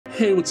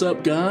Hey, what's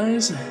up,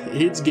 guys?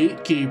 It's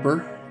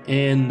Gatekeeper,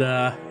 and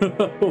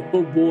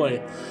oh boy,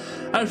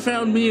 I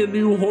found me a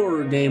new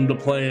horror game to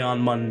play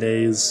on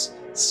Mondays.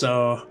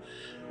 So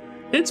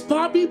it's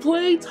Poppy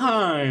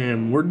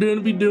Playtime. We're going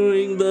to be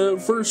doing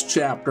the first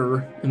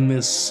chapter in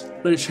this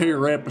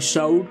here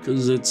episode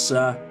because it's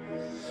I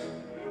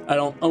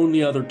don't own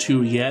the other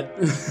two yet.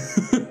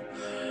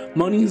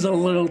 Money's a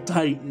little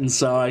tight, and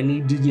so I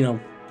need to,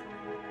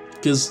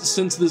 because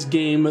since this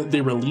game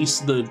they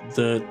released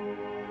the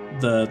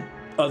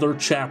other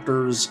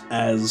chapters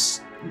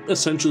as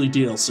essentially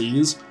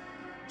DLCs.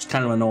 It's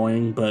kind of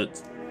annoying,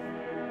 but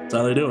that's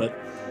how they do it.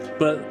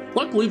 But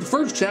luckily the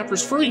first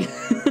chapter's free.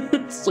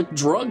 It's like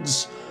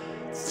drugs.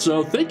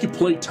 So thank you,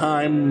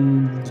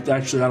 Playtime.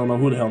 Actually, I don't know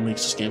who the hell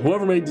makes this game.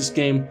 Whoever made this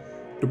game,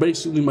 they're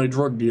basically my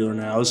drug dealer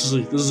now. This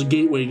is a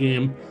gateway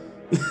game.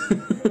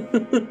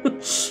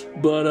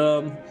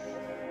 But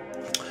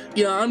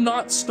yeah, I'm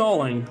not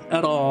stalling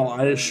at all,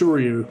 I assure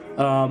you.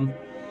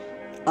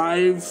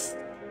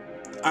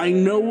 I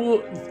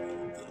know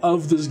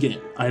of this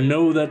game. I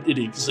know that it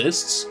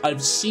exists.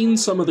 I've seen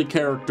some of the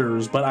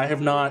characters, but I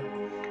have not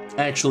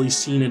actually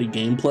seen any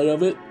gameplay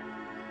of it.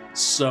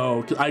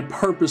 So I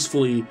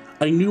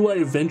knew I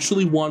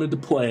eventually wanted to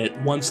play it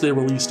once they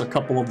released a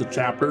couple of the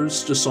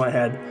chapters, just so I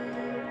had,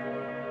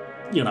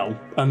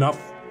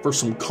 enough for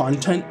some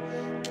content.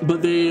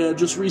 But they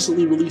just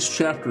recently released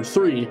chapter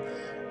 3,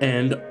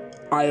 and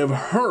I have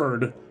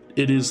heard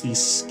it is the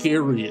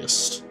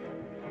scariest,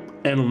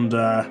 and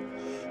the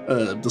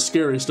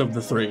scariest of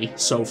the 3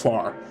 so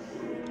far.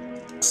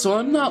 So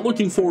I'm not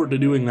looking forward to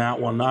doing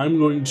that one. I'm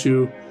going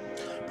to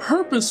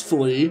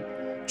purposefully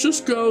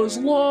just go as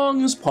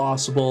long as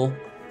possible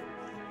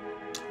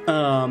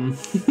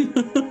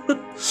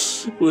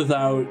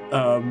without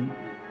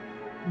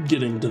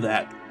getting to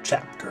that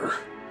chapter.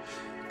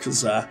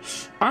 Because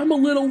I'm a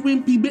little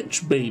wimpy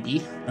bitch,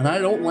 baby, and I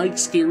don't like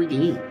scary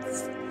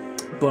games.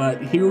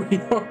 But here we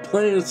are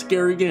playing a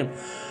scary game.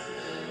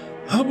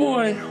 Oh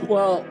boy,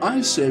 well,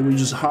 I say we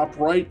just hop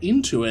right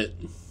into it.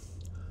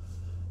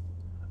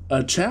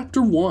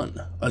 Chapter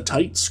 1, A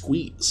Tight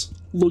Squeeze.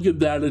 Look at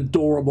that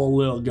adorable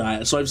little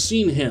guy. So I've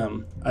seen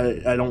him.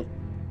 I don't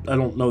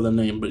know the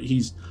name, but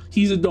he's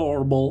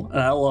adorable, and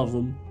I love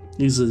him.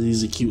 He's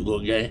a cute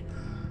little guy.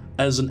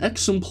 As an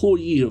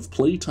ex-employee of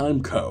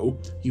Playtime Co.,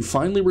 you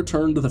finally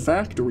returned to the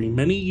factory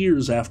many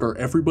years after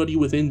everybody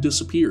within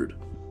disappeared.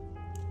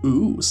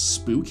 Ooh,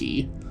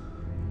 spooky.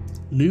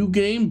 New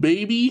game,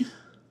 baby.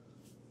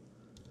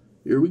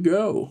 Here we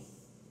go.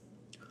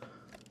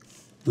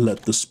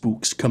 Let the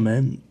spooks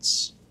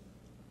commence.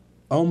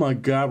 Oh my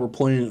god, we're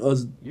playing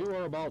us. You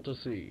are about to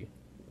see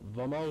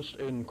the most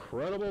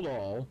incredible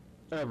doll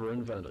ever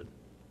invented.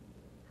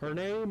 Her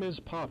name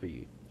is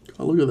Poppy.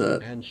 Oh, look at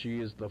that. And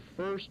she is the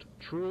first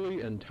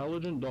truly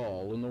intelligent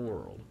doll in the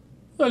world.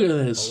 Look at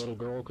this. A little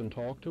girl can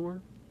talk to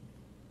her.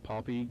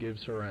 Poppy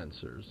gives her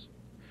answers.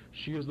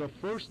 She is the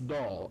first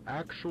doll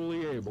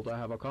actually able to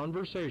have a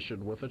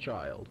conversation with a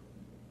child.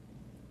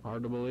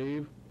 Hard to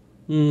believe?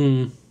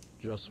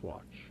 Just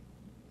watch.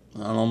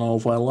 I don't know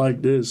if I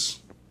like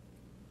this.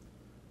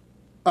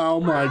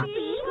 Oh my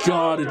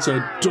god, it's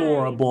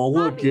adorable.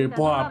 Look at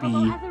Poppy.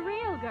 As a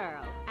real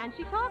girl, and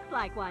she talks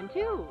like one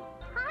too.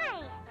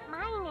 Hi,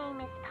 my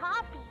name is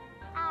Poppy.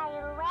 I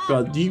love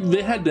God,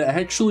 they had to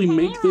actually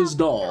make this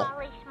doll.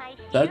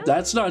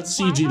 That's not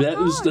CG.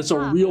 That's a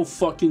real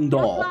fucking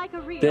doll.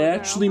 They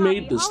actually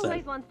made this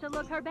thing.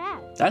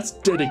 That's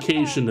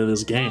dedication to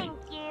this game.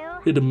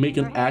 They had to make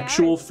an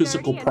actual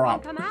physical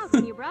prop. And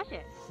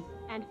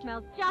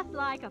smells just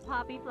like a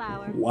poppy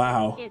flower.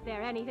 Wow. Is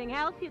there anything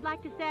else you'd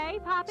like to say,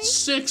 Poppy?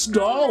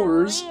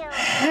 $6?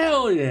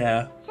 Hell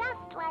yeah.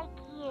 Just like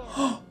you.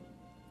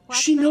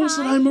 She knows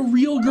that I'm a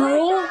real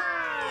girl?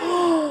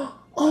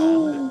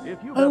 Oh,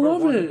 I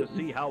love it.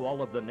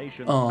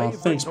 Oh,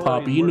 thanks,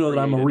 Poppy. You know that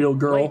I'm a real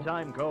girl. Okay,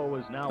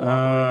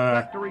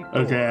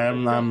 I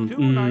don't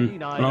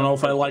know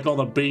if I like all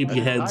the baby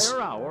heads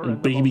and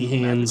baby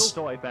hands.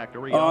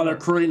 Oh, they're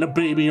creating a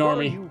baby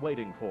army.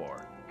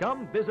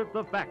 Come visit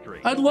the factory.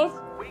 I'd love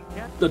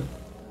the.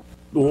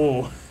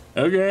 Oh,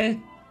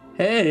 okay.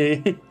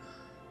 Hey,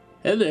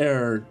 hey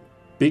there,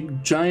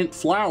 big giant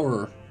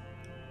flower.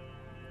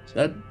 Is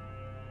that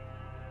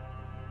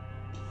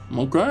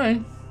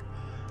okay?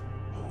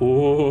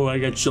 Oh, I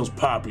got chills.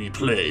 Poppy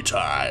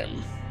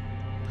Playtime.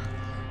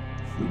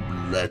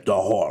 Let the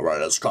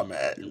horrors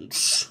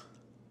commence.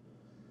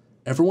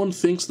 Everyone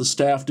thinks the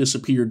staff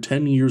disappeared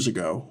 10 years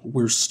ago.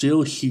 We're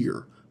still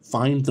here.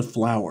 Find the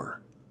flower.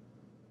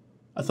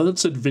 I thought it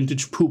said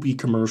vintage poopy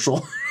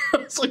commercial.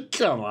 It's like,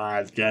 come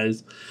on,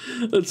 guys.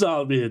 Let's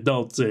all be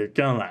adults here.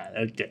 Come on,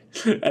 okay.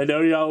 I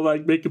know y'all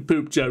like making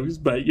poop jokes,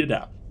 but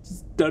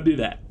just don't do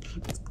that.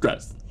 It's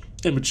gross.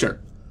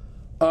 Immature.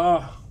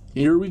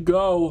 Here we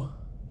go.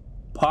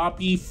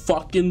 Poppy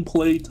fucking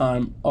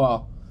Playtime.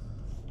 Oh.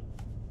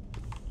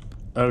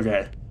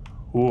 Okay.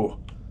 Ooh.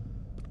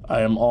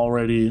 I am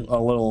already a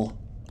little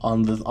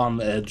on the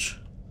edge.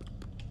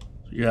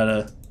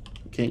 You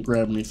can't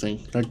grab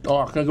anything. Can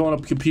I go on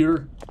a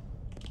computer?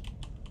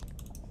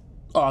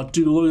 Oh,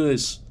 dude, look at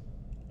this.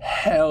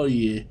 Hell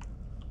yeah.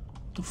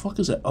 What the fuck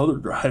is that other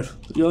drive?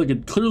 You like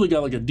it clearly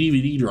got like a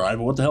DVD drive.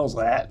 What the hell is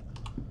that?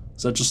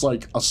 Is that just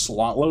like a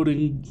slot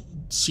loading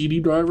CD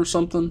drive or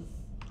something?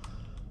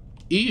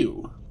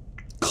 Ew.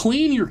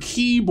 Clean your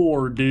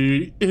keyboard,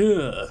 dude.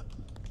 Ugh.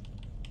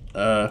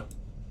 Can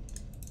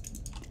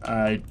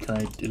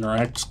I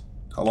interact?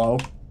 Hello?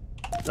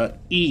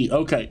 E.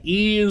 Okay,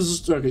 E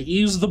is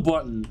the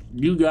button.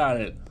 You got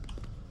it.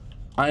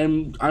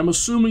 I'm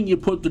assuming you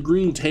put the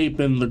green tape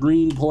in the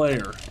green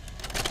player.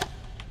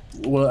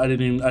 Well, I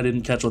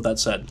didn't catch what that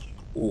said.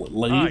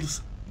 Lathe?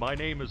 Hi, my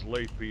name is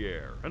Lathe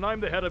Pierre, and I'm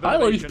the head of Hi,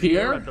 Lathe innovation here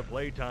Pierre. at the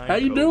Playtime How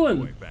you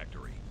doing? Toy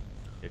Factory.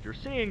 If you're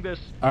seeing this,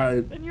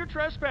 Alright. then you're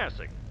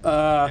trespassing.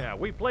 Yeah,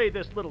 we play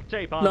this little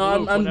tape on. No,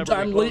 I'm whenever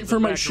we close late the for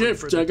my factory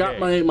shift. for the I got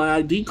day. my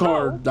ID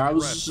card. So, I'm an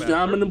trespasser,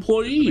 to make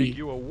employee.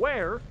 you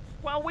aware,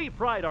 while we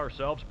pride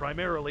ourselves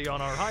primarily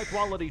on our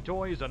high-quality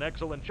toys and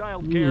excellent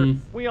child care,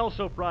 we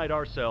also pride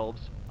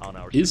ourselves on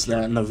our Is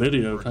that in the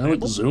video? For Can I like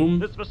example, zoom?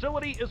 This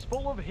facility is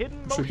full of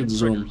hidden Wish I motion could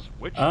zoom. triggers,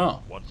 which,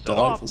 Oh, once set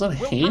delightful. off, Is that a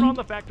will turn hand? on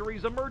the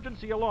factory's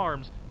emergency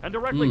alarms and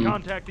directly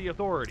contact the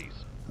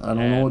authorities. I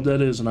don't know what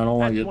that is, and I don't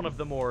like That's it. one of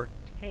the more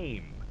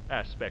tame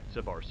aspects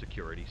of our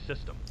security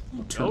system.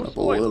 I'll turn No up a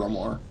little spoilers.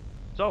 more.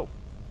 So,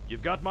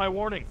 you've got my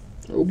warning.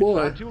 Oh It's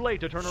boy. not too late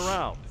to turn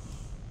around.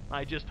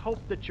 I just hope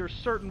that you're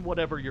certain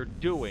whatever you're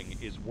doing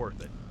is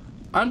worth it.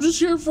 I'm just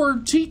here for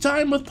tea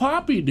time with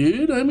Poppy,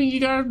 dude. I mean,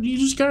 you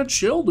just gotta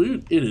chill,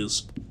 dude. It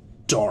is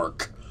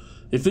dark.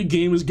 If the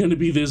game is gonna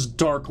be this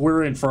dark,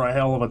 we're in for a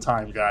hell of a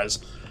time, guys.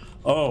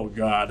 Oh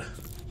god.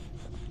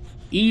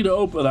 E to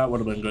open, that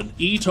would have been good.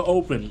 E to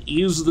open.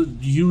 Use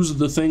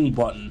the thing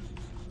button.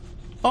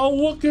 Oh,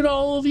 look at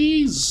all of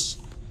these.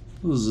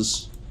 What is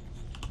this?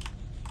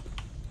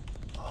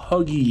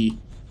 Huggy.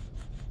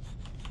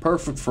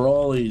 Perfect for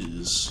all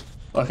ages.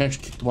 Oh, I can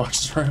actually kick the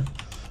boxes around.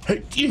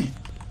 Hey, yeah.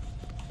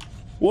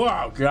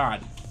 Wow,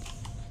 God.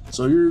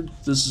 So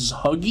this is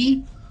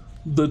Huggy?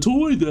 The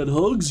toy that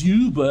hugs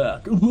you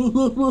back.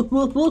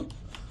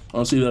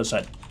 I'll see the other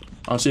side.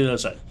 I'll see the other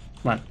side.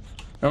 Come on.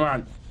 Come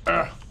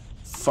on.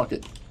 Fuck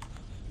it.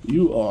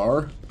 You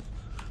are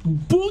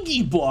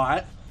Boogie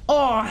Bot.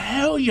 Oh,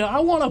 hell yeah. I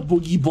want a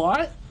Boogie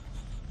Bot.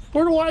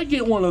 Where do I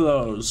get one of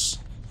those?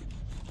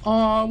 Oh,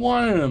 I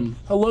want him.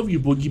 I love you,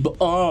 Boogie Bot.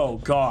 Oh,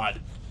 God.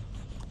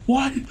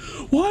 Why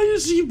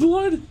is he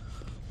blood?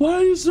 Why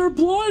is there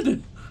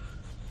blood?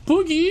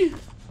 Boogie.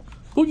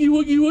 Boogie,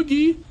 woogie,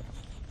 woogie.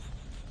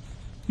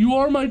 You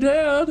are my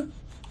dad.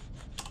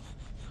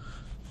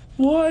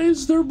 Why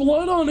is there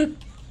blood on it?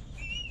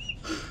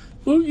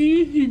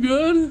 Boogie, you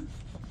good?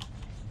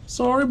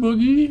 Sorry,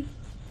 Boogie.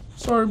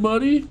 Sorry,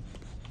 buddy.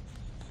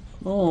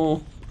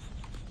 Oh.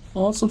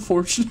 Oh, that's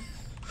unfortunate.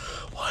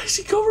 Why is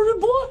he covered in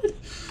blood?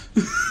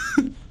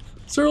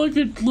 Is there like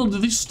a little,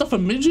 did they stuff a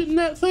midget in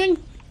that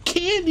thing?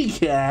 Candy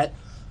cat?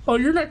 Oh,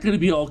 you're not gonna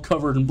be all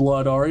covered in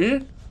blood, are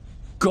you?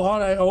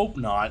 God, I hope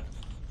not.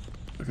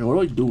 Okay, what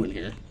are I doing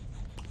here?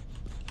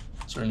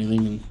 Is there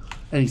anything,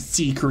 any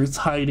secrets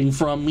hiding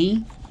from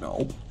me?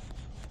 No.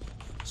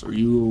 So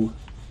you,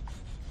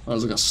 oh,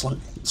 there's like a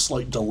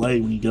slight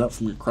delay when you get up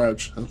from your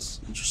crouch. That's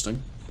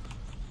interesting.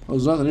 Oh,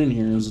 there's nothing in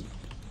here. There's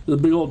a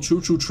big old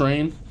choo-choo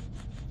train.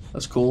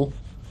 That's cool.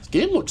 This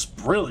game looks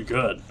really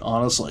good,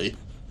 honestly.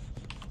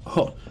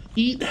 Oh,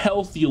 eat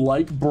healthy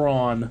like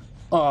Braun.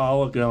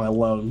 Oh, look at him, I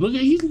love him. Look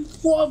at, he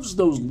loves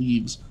those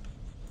leaves.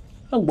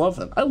 I love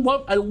him. I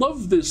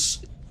love this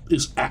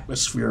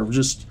atmosphere of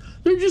just,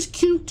 they're just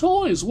cute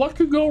toys. What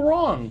could go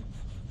wrong?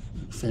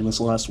 Famous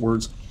last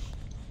words.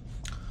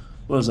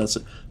 What does that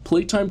say?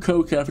 Playtime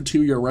Co.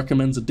 Cafeteria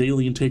recommends a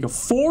daily intake of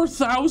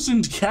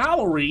 4,000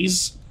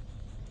 calories.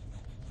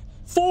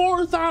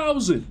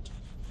 4,000.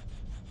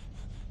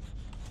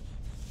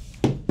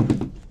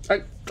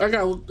 I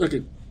got,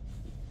 okay.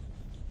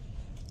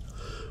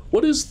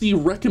 What is the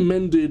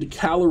recommended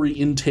calorie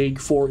intake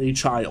for a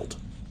child?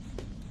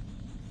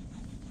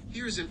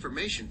 Here's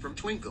information from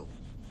Twinkle.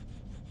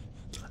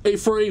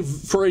 For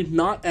a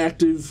not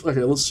active,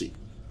 okay, let's see.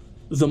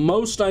 The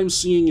most I'm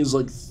seeing is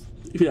like,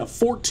 yeah,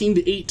 14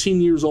 to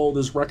 18 years old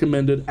is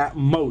recommended at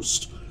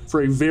most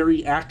for a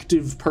very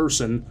active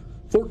person.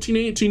 14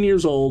 to 18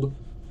 years old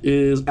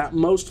is at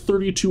most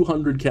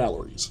 3,200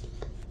 calories.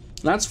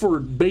 That's for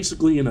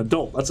basically an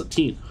adult. That's a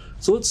teen.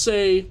 So let's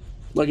say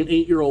like an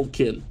 8-year-old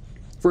kid.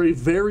 For a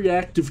very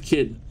active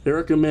kid, they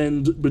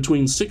recommend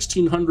between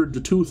 1,600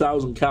 to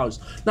 2,000 calories.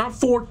 Not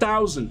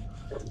 4,000.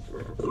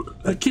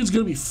 That kid's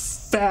gonna be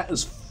fat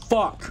as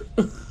fuck.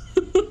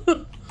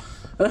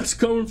 That's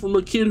coming from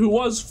a kid who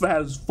was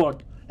fat as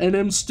fuck, and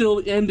M still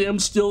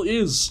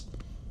is.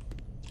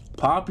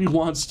 Poppy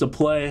wants to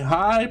play.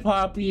 Hi,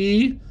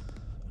 Poppy.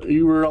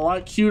 You were a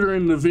lot cuter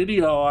in the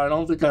video. I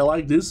don't think I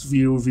like this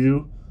view of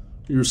you.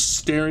 You're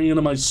staring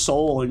into my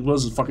soul like, what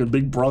is it, fucking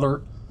Big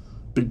Brother?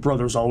 Big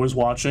Brother's always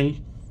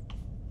watching.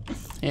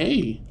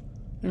 Hey,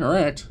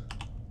 interact.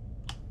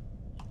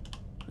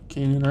 I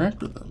can't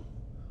interact with them.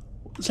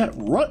 Is that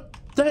rust?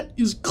 That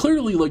is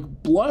clearly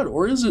like blood,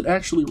 or is it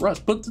actually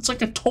rust? But it's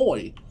like a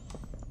toy.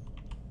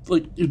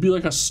 like, it'd be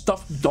like a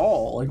stuffed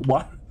doll. Like,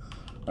 what?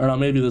 I don't know,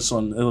 maybe this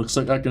one, it looks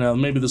like I can have,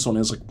 maybe this one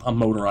is like a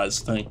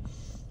motorized thing.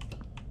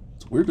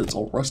 It's weird that it's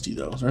all rusty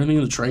though. Is there anything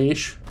in the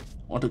trash?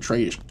 I want the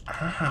trash.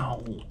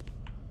 Ow.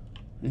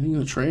 Anything in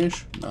the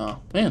trash?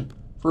 No. Man,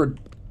 for a,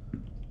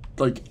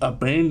 like,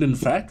 abandoned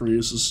factory,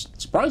 this is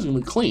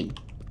surprisingly clean.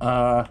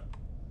 Oh.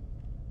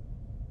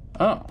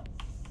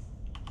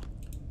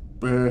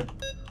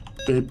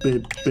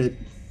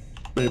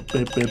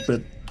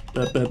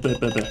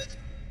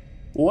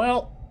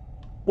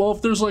 Well,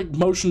 if there's like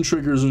motion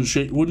triggers and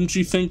shit, wouldn't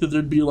you think that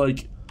there'd be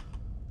like,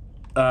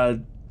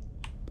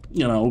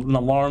 you know, an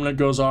alarm that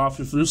goes off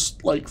if there's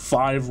like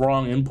 5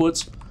 wrong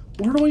inputs?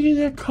 Where do I get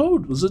that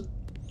code? Was it?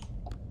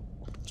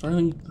 Is there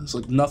anything? There's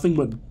like nothing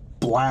but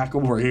black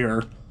over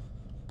here.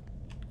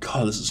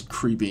 God, this is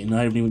creepy, and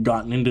I haven't even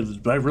gotten into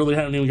the. I really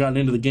haven't even gotten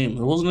into the game.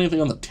 There wasn't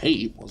anything on the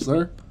tape, was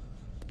there?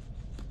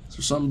 Is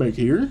there something back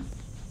here?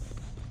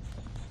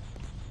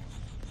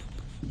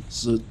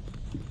 Is it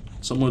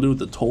something to do with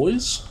the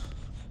toys?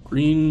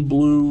 Green,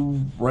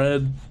 blue,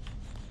 red.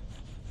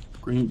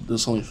 Green.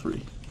 There's only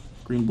 3.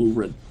 Green, blue,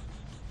 red.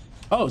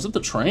 Oh, is it the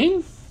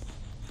train?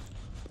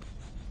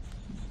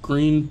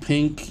 Green,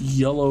 pink,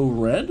 yellow,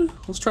 red?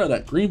 Let's try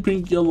that. Green,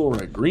 pink, yellow,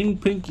 red. Green,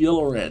 pink,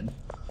 yellow, red.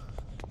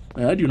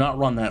 Man, I do not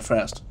run that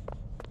fast.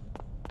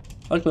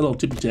 I like my little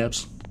tippy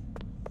taps.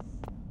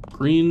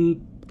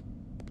 Green,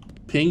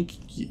 pink,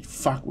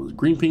 fuck, was it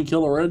green, pink,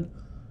 yellow, red?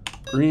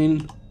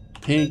 Green,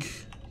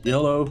 pink,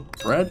 yellow,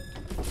 red?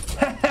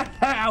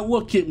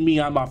 Look at me,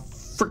 I'm a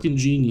freaking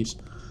genius.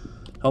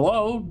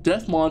 Hello,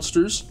 death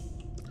monsters.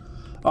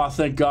 Oh,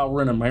 thank God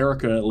we're in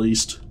America at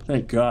least.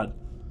 Thank God.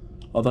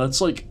 Although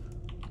it's like,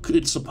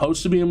 it's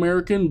supposed to be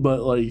American,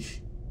 but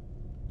like,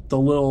 the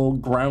little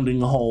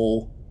grounding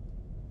hole,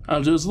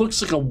 it just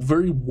looks like a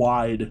very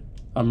wide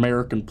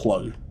American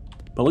plug.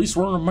 But at least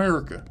we're in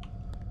America.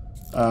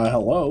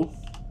 Hello.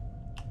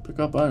 Pick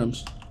up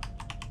items.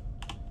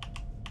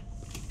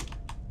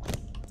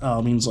 Oh,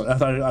 it means like, I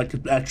thought I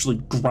could actually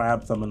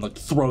grab them and like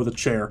throw the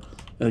chair.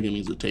 I think it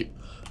means the tape.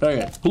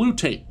 Okay, blue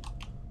tape.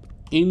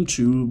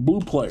 Into blue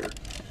player.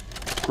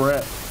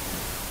 Grab.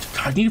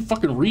 God, I need to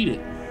fucking read it.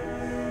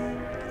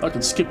 I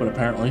can skip it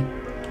apparently.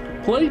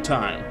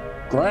 Playtime.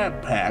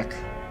 Grab pack.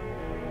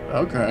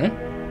 Okay.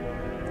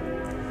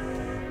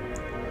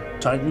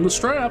 Tighten the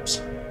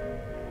straps.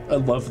 I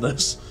love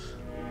this.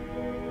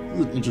 This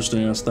is an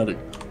interesting aesthetic.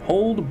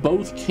 Hold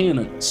both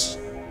cannons.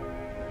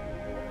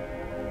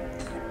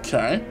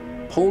 Okay.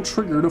 Pull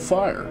trigger to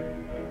fire.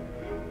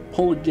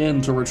 Pull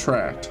again to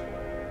retract.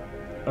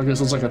 Okay,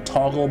 so it's like a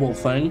toggleable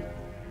thing.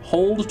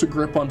 Hold to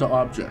grip onto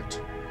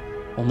object.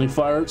 Only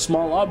fire at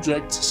small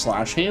objects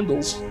 /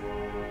 handles.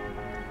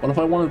 What if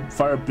I want to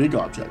fire big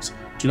objects?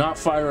 Do not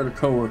fire at a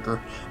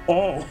coworker.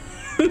 Oh,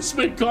 this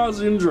may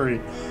cause injury.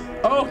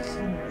 Oh,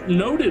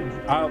 noted.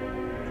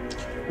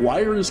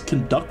 Wire is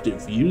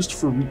conductive, used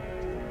for...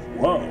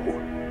 Whoa.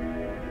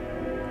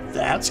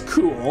 That's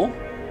cool.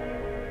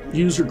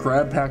 Use your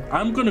grab pack.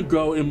 I'm gonna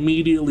go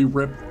immediately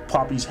rip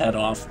Poppy's head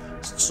off.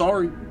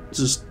 Sorry,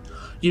 just...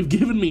 You've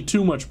given me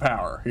too much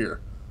power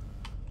here.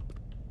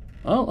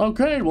 Oh,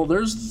 okay, well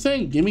there's the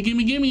thing. Gimme,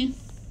 gimme, gimme.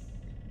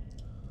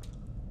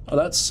 Oh,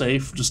 that's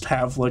safe. Just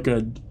have like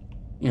a,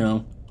 you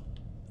know...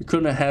 You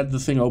couldn't have had the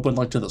thing open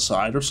like to the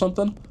side or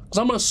something? Because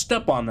I'm gonna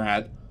step on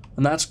that,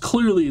 and that's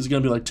clearly is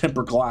gonna be like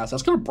tempered glass.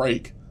 That's gonna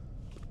break.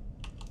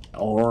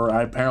 Or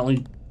I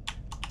apparently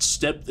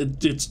stepped,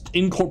 it's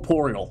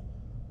incorporeal.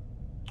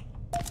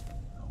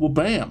 Well,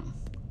 bam.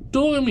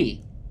 Look at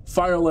me.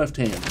 Fire left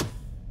hand.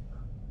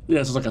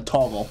 Yes, it's like a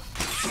toggle.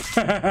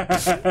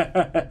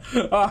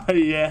 Ah,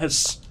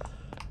 yes.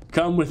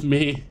 Come with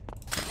me.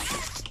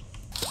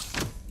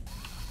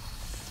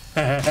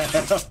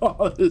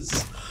 Oh,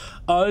 this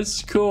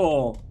is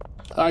cool.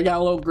 I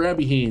got little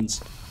grabby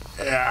hands.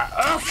 Yeah.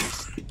 Oh,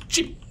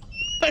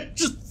 I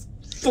just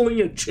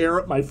fling a chair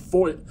at my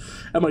foot,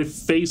 at my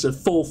face at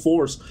full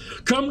force.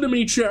 Come to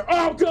me, chair.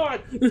 Oh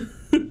God!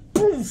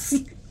 Poof!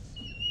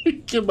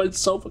 Give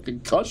myself a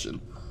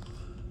concussion.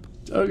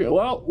 Okay,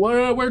 well,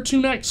 where to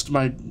next,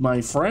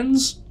 my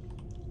friends?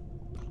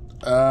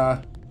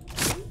 I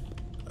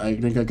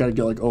think I gotta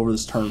get like over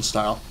this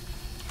turnstile.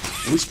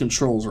 These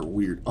controls are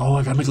weird. Oh,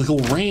 I gotta make like a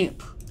little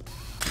ramp.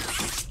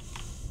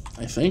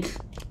 I think,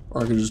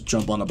 or I can just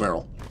jump on the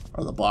barrel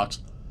or the box.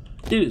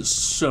 It is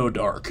so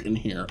dark in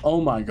here.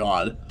 Oh my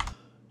God.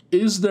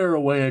 Is there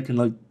a way I can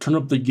like turn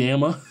up the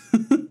gamma?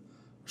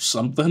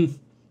 Something?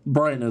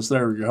 Brightness,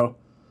 there we go.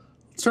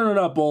 Let's turn it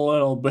up a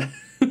little bit.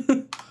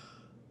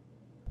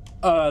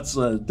 Oh,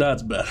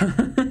 that's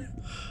better.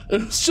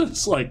 It's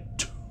just like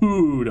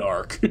too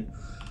dark.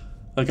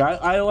 Like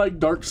I like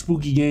dark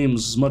spooky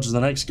games as much as the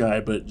next guy,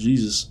 but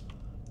Jesus.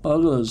 Look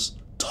at those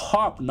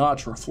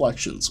top-notch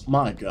reflections.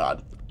 My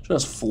God.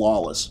 Just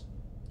flawless.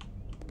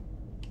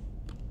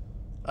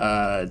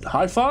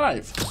 High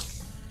five.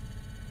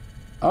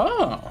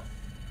 Oh,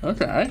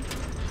 okay.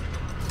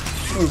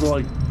 Those are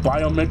like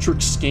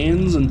biometric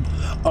scans and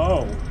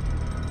oh.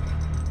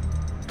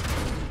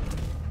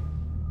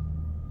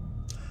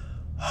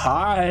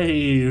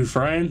 Hi,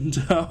 friend.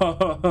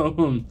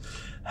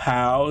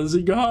 How's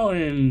it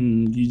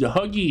going? You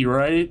Huggy,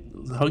 right?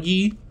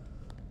 Huggy?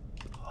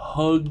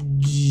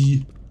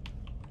 Huggy.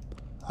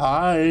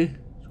 Hi.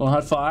 Want a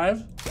high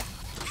five?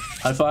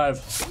 High five.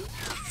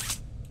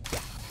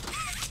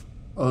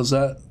 Oh, is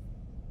that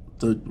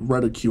the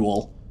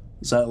reticule?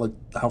 Is that like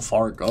how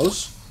far it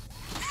goes?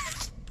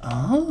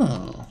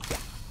 Oh.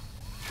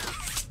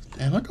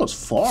 Damn, that goes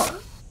far.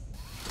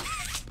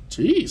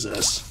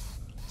 Jesus.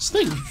 This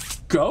thing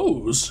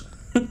goes.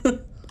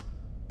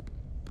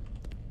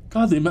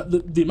 God, the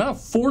amount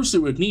of force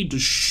it would need to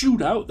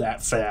shoot out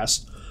that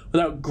fast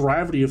without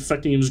gravity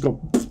affecting it and just go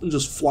and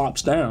just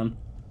flops down.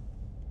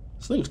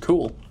 This thing's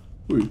cool.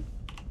 Ooh.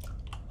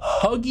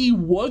 Huggy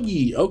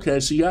Wuggy. Okay,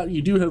 so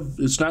you do have,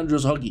 it's not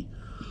just Huggy.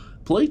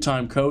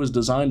 Playtime Co. has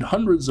designed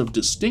hundreds of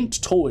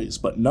distinct toys,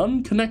 but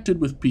none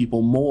connected with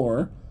people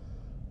more.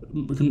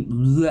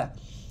 Bleh.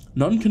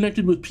 None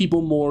connected with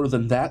people more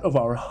than that of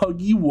our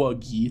Huggy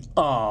Wuggy.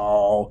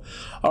 Oh,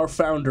 our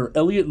founder,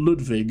 Elliot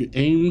Ludwig,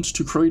 aimed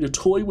to create a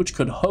toy which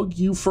could hug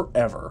you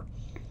forever.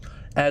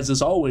 As is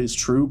always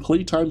true,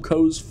 Playtime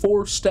Co.'s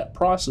four-step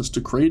process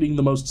to creating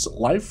the most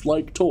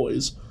lifelike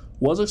toys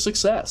was a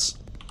success.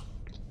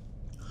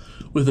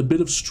 With a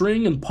bit of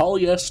string and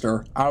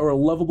polyester, our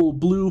lovable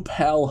blue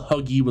pal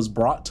Huggy was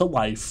brought to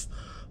life.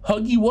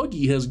 Huggy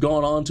Wuggy has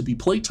gone on to be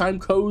Playtime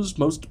Co.'s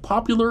most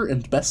popular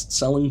and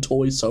best-selling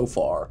toy so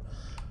far.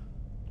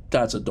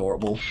 That's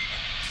adorable.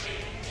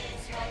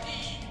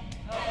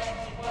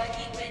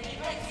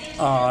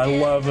 Oh, I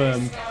love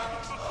him.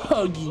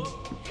 Huggy.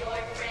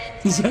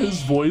 Is that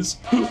his voice?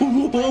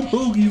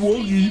 Huggy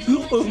Wuggy.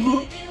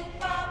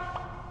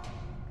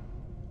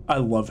 I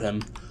love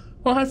him.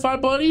 Oh, high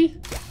five, buddy.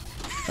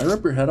 Can I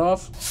rip your head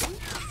off?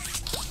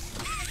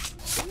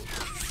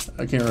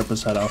 I can't rip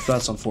his head off.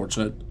 That's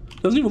unfortunate.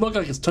 Doesn't even look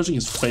like it's touching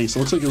his face. It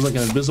looks like it's like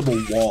an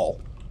invisible wall.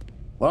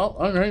 Well,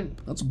 alright.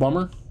 That's a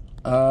bummer.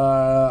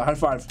 High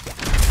five.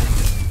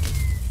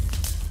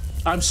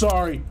 I'm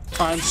sorry.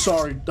 I'm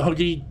sorry.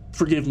 Huggy,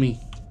 forgive me.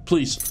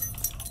 Please.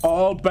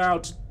 All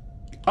about...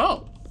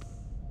 Oh.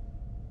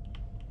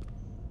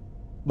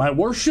 My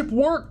worship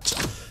worked.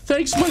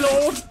 Thanks, my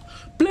lord.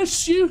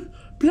 Bless you.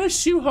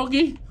 Bless you,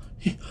 Huggy.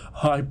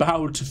 I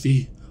bow to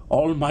thee,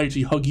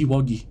 almighty Huggy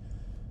Wuggy.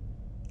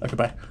 Okay,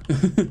 bye.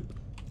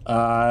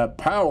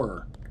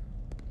 Power.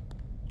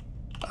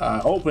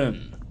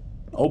 Open.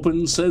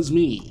 Open says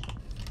me.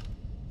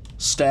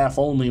 Staff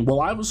only.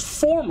 Well, I was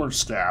former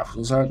staff.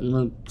 Does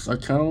that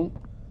count?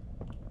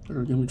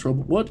 Or give me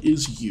trouble. What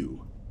is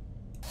you?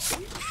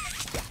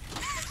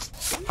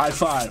 High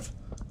five.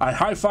 I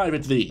high five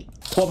at thee.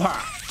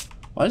 Whoop-ha.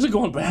 Why is it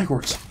going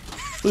backwards?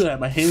 Look at that.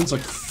 My hand's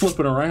like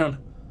flipping around.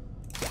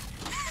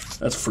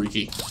 That's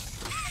freaky.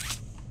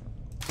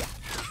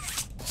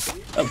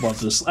 I love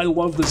this. I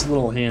love this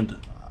little hand.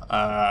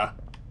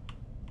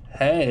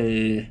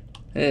 Hey.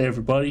 Hey,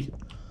 everybody.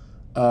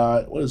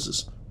 What is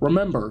this?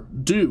 Remember,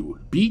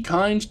 be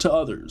kind to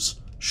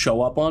others.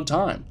 Show up on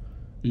time.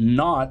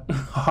 Not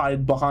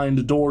hide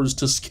behind doors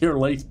to scare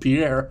Leith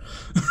Pierre.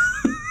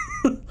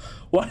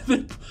 Why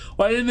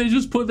didn't they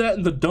just put that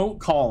in the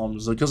don't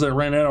columns? Because they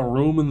ran out of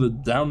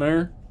room down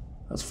there?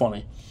 That's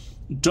funny.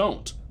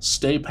 Don't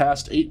stay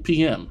past 8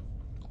 p.m.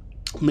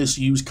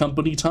 Misuse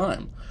company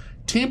time.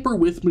 Tamper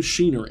with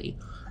machinery.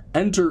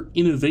 Enter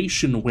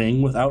innovation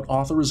wing without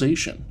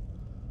authorization.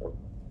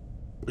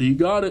 You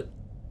got it.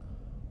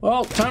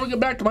 Well, time to get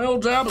back to my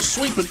old job of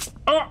sweeping.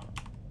 Oh!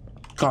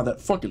 God,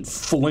 that fucking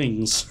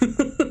flings.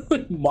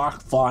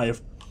 Mach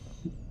 5.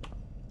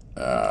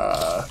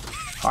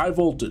 High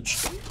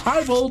voltage.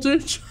 High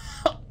voltage!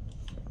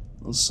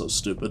 That's so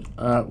stupid.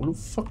 What the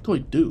fuck do I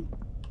do?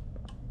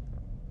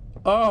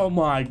 Oh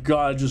my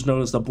god, I just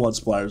noticed the blood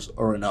splatters.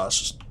 Or no, it's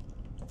just...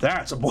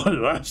 That's a blood...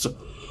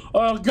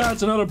 Oh god,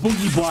 it's another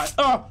Boogie Bot.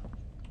 Oh!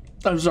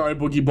 I'm sorry,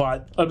 Boogie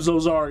Bot. I'm so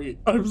sorry.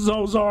 I'm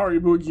so sorry,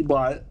 Boogie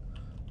Bot.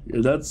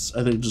 Yeah, that's,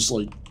 I think, just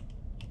like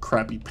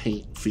crappy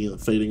paint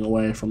fading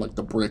away from like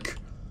the brick.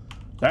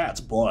 That's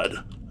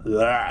blood.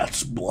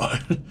 That's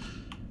blood.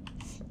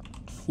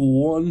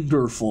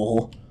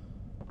 Wonderful.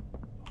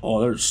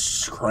 Oh, there's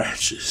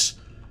scratches.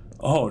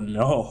 Oh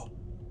no.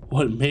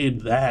 What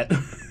made that?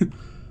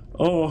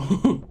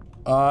 Oh.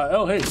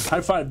 Oh hey,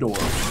 high five door.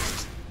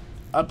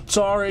 I'm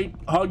sorry,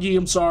 Huggy,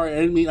 I'm sorry.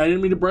 I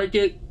didn't mean to break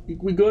it.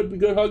 We good? We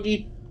good,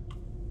 Huggy?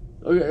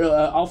 Okay,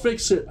 I'll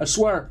fix it, I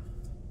swear.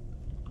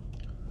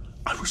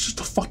 I was just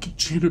a fucking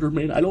janitor,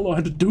 man. I don't know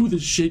how to do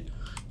this shit.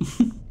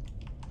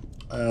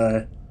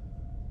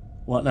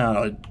 What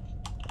now?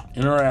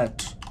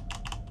 Interact.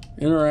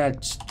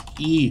 Interact.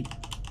 E.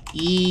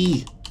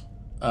 Do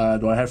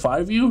I high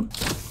five you?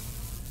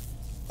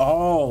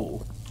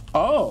 Oh.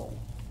 Oh.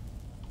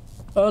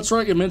 Oh, that's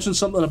right. You mentioned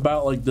something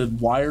about like the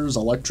wires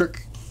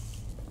electric.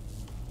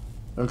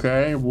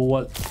 Okay. Well,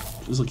 what?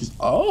 It's like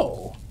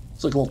oh.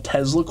 It's like little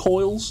Tesla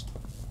coils.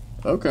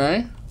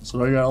 Okay.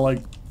 So I gotta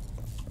like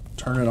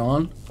turn it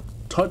on.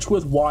 Touch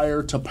with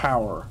wire to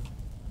power.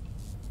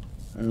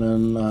 And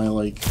then I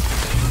like.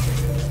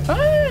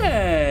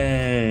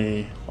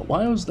 Hey.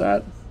 Why was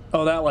that?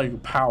 Oh, that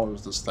like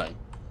powers this thing.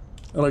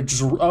 Like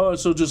just oh,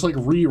 so just like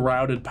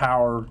rerouted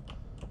power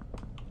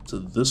to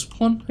this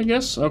one, I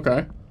guess.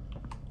 Okay.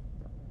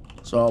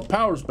 So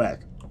power's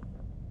back.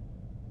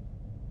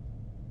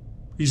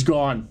 He's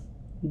gone.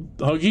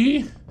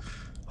 Huggy,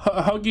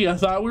 Huggy, I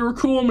thought we were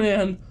cool,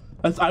 man.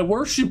 I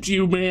worshipped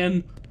you,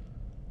 man.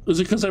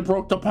 Is it because I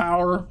broke the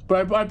power?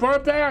 But I brought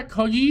it back,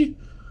 Huggy.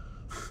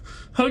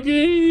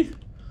 Huggy.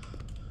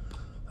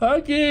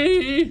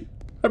 Huggy.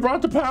 I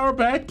brought the power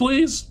back,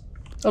 please.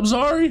 I'm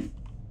sorry.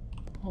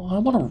 Oh, I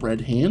want a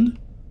red hand.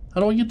 How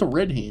do I get the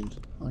red hand?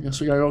 I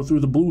guess we gotta go through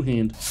the blue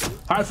hand.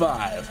 High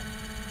five.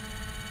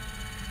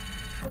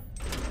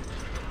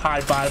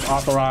 High five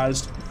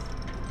authorized.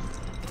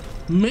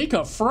 Make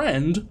a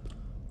friend?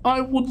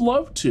 I would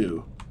love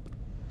to.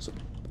 So.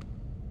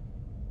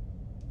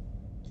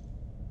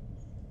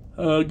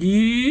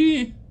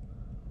 Huggy.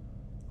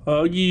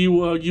 Huggy,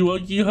 wuggy,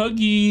 wuggy,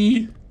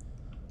 huggy.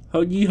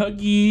 Huggy,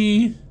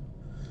 huggy.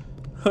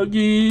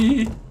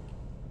 Huggy.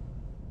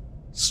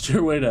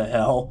 Stairway to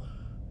hell.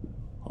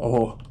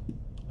 Oh.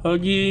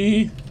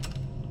 Huggy.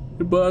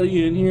 Your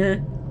buddy in here.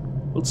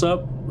 What's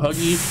up,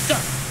 Huggy?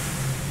 Ah.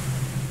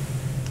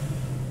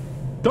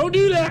 Don't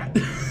do that!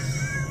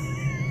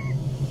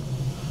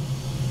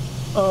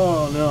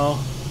 Oh no.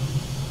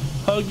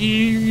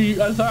 Huggy,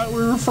 I thought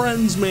we were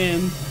friends, man.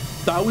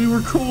 Thought we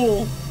were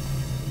cool.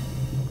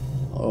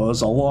 Oh,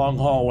 it's a long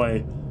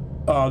hallway.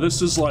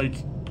 This is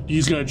like,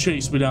 he's gonna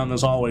chase me down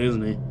this hallway,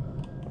 isn't he?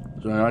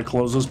 Can I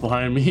close this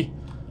behind me?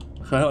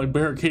 Can I like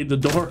barricade the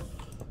door?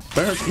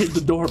 Barricade the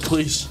door,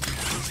 please.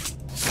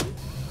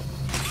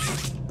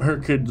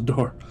 Barricade the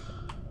door.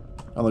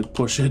 I like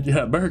push it.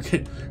 Yeah,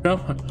 barricade.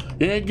 No,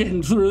 you ain't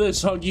getting through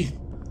this, Huggy.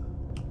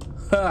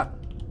 Ha!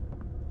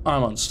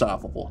 I'm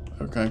unstoppable.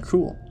 Okay,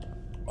 cool.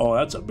 Oh,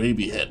 that's a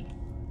baby head.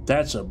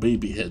 That's a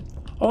baby head.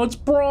 Oh, it's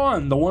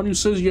Braun, the one who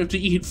says you have to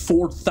eat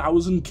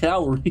 4,000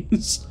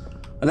 calories.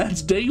 And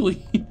that's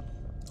daily.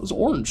 There's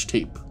orange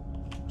tape.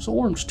 There's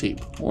orange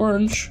tape.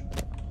 Orange.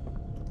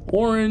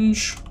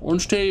 Orange.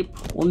 Orange tape.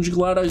 Orange, you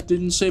glad I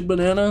didn't say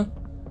banana?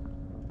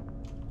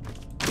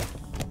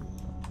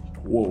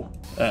 Whoa,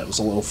 that was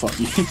a little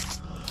fucky.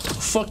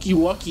 Fucky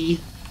wucky.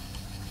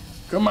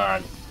 Come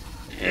on.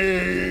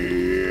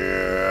 Yeah,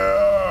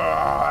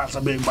 that's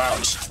a big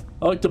box.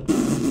 I like the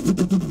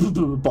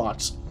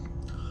box.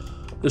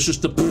 It's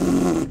just the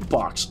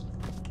box.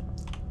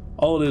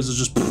 All it is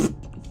just.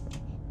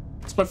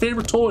 It's my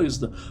favorite toys.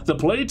 The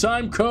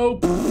Playtime Co.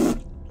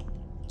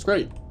 It's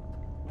great.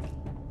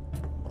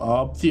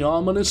 Up the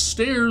ominous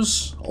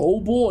stairs. Oh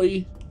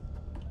boy.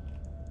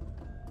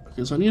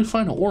 Because I need to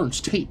find an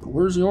orange tape.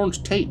 Where's the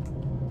orange tape?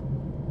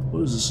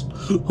 What is this?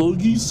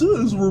 Huggy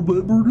says,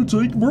 remember to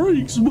take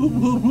breaks.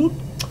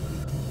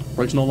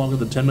 Breaks no longer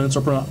than 10 minutes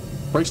are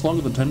breaks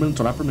longer than 10 minutes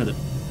are not permitted.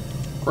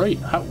 Great.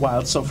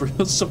 Wow, that's so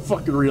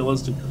fucking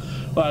realistic.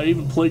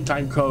 Even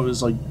Playtime Co.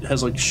 is like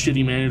has like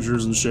shitty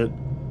managers and shit.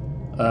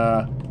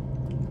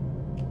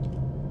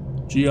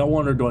 Gee, I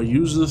wonder, do I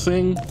use the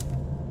thing?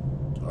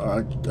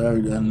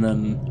 And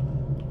then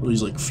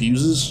these like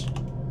fuses.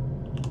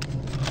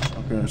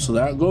 Okay, so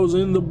that goes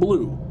in the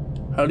blue.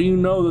 How do you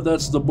know that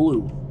that's the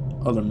blue?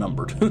 Oh, they're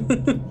numbered.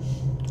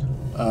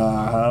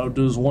 How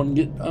does one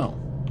get? Oh,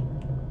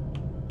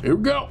 here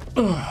we go.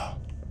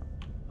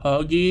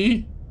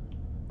 Huggy,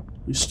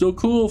 we still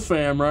cool,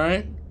 fam,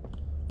 right?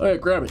 All right,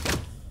 grab it.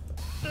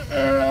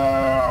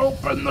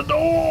 Open the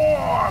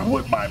door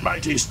with my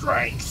mighty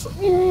strength.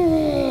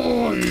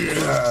 Ooh,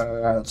 yeah,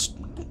 that's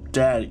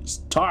Daddy's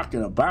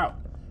talking about.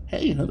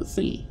 Hey, another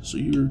thingy. So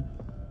you're.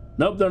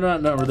 Nope, they're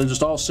not numbered. They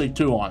just all say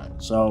 2 on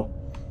it. So,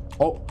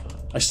 oh,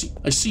 I see.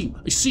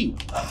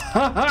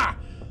 Ha ha!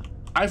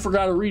 I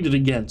forgot to read it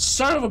again.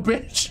 Son of a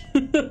bitch!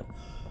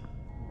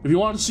 If you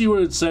want to see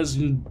what it says,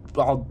 boom,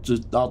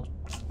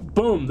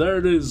 there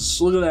it is.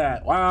 Look at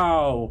that.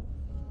 Wow.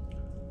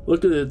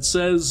 Look at it. It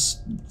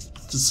says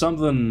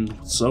something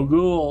so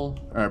cool.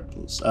 Alright,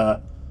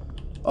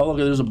 oh, look,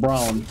 there's a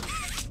brown.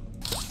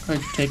 Can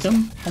I take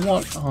him? I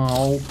want,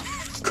 oh.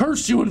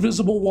 Curse you,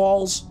 invisible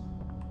walls.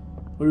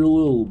 Or your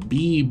little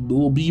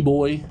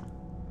B-boy.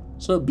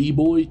 What's up,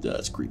 B-boy?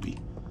 That's creepy.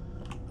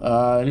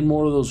 Any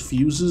more of those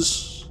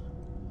fuses?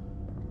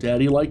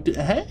 Daddy liked it.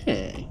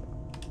 Hey!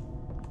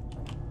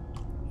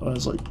 Oh,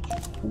 that's like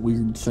a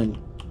weird thing.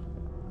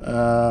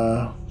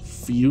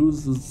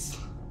 Fuses.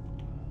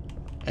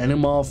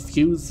 Animal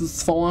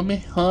fuses for me,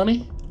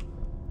 honey?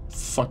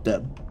 Fuck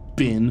that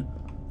bin.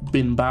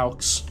 Bin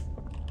box.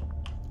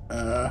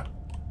 I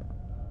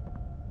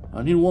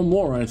need one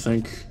more, I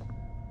think.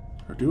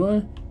 Or do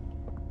I?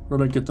 Where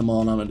did I get them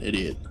all and I'm an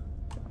idiot?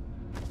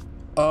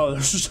 Oh,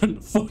 there's just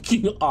a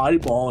fucking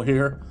eyeball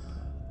here.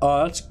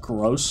 Oh, that's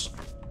gross.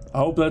 I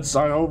hope that's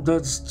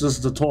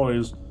just the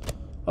toys.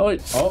 Oh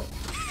wait, oh.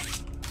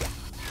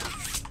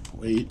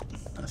 Wait,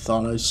 I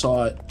thought I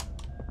saw it.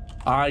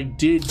 I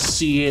did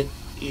see it.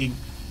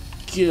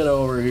 Get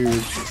over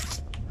here.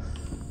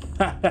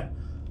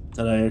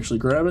 Did I actually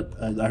grab it?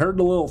 I heard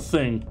the little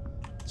thing.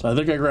 So I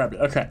think I grabbed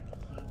it. Okay.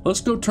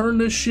 Let's go turn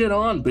this shit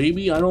on,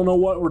 baby. I don't know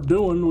what we're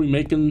doing. We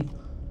making...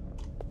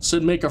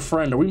 Said make a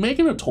friend. Are we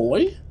making a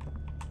toy?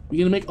 We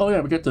gonna make... Oh, yeah,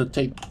 we got the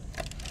tape.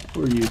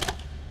 Who are you?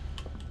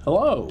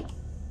 Hello.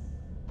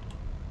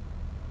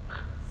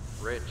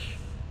 Rich,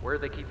 where are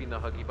they keeping the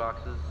Huggy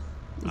boxes?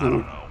 I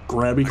don't know.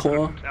 Grabby claw?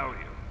 I couldn't tell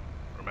you.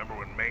 Remember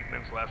when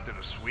maintenance last did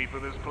a sweep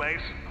of this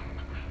place?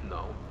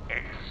 No.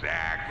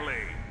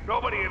 Exactly.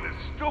 Nobody in this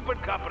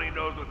stupid company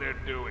knows what they're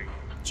doing.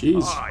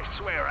 Jeez. Oh, I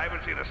swear, I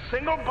haven't seen a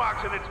single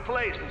box in its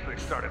place since they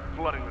started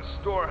flooding the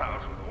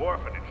storehouse with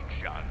orphanage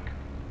junk.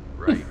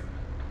 Right.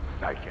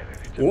 I get it.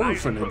 It's a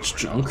Orphanage nice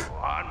junk?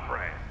 program, on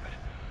brand.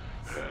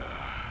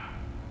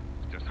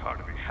 It's just hard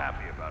to be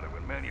happy about it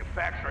when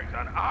manufacturing's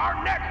on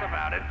our necks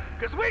about it,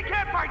 because we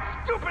can't find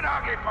stupid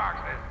Huggy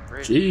boxes.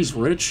 Rich. Jeez,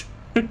 Rich.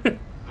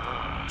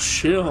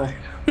 Chill.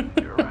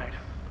 You're right.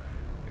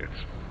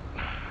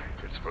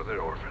 It's for the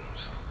orphans.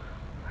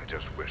 I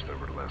just wish there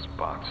were less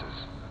boxes.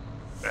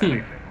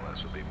 Anything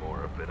less would be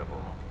more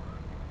habitable.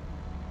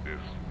 Is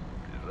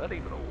that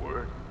even a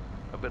word?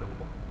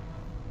 Habitable.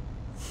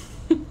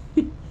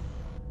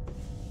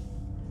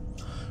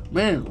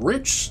 Man,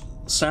 Rich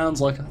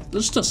sounds like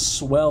just a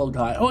swell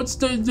guy. Oh, it's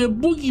the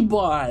Boogie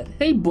Bot.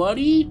 Hey,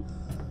 buddy.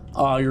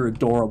 Oh, you're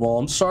adorable.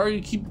 I'm sorry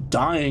you keep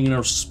dying and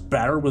are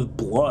spattered with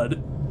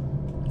blood.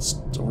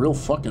 It's a real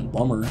fucking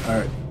bummer. All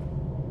right.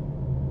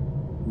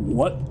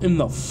 What in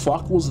the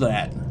fuck was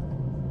that?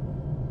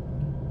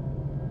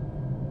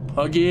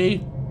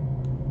 Huggy?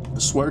 I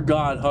swear to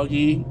God,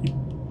 Huggy.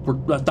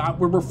 I thought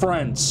we were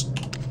friends.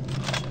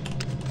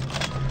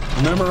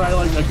 Remember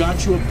I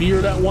got you a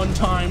beer that one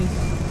time?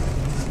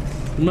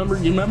 You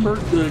remember?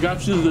 I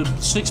got you the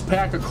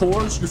 6-pack of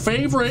Coors, your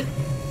favorite.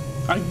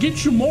 I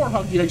get you more,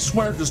 Huggy. I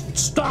swear. Just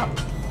stop.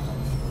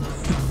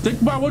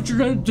 Think about what you're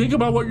doing.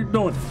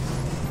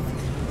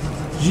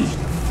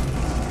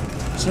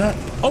 What's that?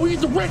 Oh,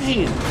 he's the red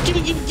hand.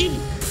 Give me.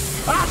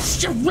 Ah,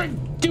 shit, red.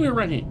 Give me a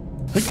red hand.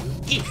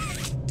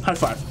 High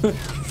five.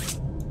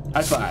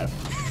 High five.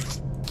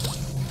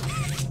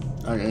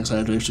 I guess I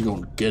have to actually go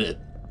and get it.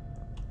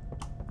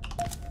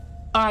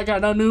 I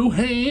got a new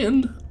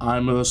hand.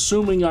 I'm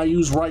assuming I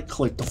use right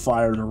click to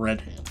fire the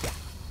red hand.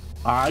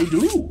 I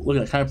do. Look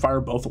at that. Can I fire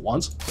both at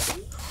once?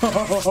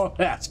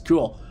 That's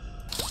cool.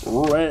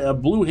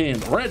 Blue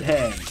hand, red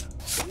hand.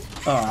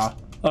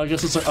 I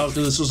guess it's like, oh,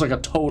 this is like a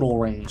total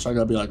range, so I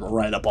gotta be like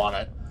right up on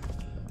it.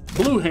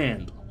 Blue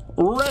hand,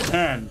 red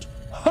hand.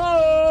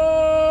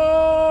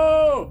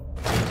 Oh!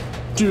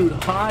 Dude,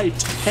 high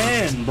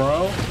 10,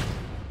 bro.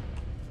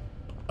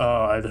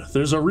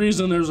 There's a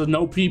reason there's a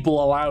no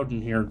people allowed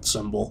in here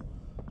symbol.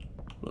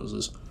 What is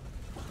this?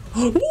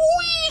 Whee!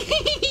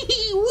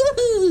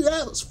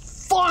 That was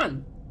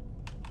fun!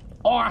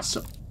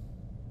 Awesome.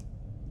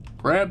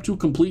 Grab to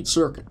complete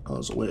circuit. Oh,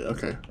 there's a way,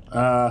 okay.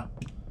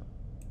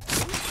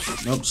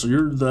 Nope, so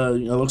you're the,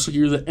 it looks like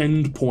you're the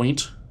end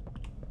point.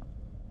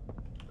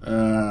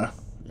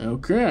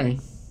 Okay.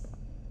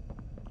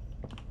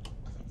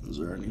 Is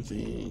there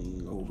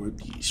anything over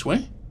this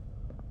way?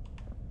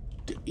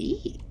 There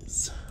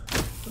is.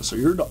 So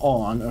you're the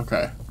on,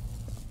 okay.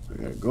 I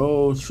gotta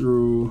go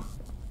through,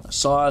 I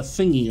saw a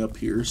thingy up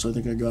here, so I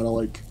think I gotta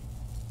like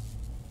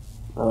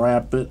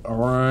wrap it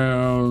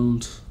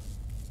around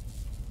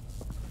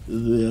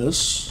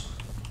this.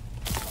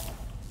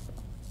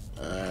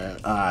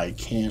 I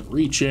can't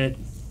reach it.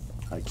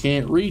 I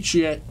can't reach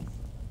it.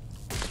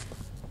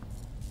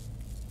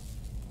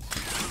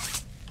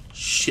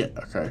 Shit,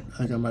 okay. I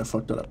think I might have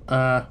fucked it up.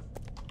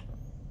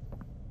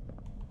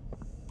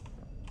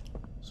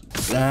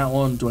 So that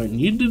one, do I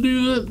need to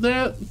do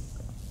that?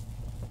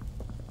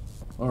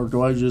 Or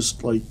do I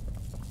just, like,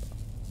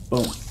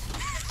 boom?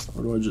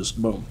 Or do I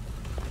just, boom?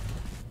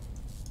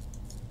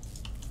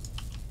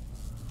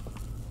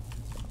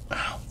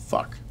 Ow,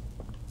 fuck.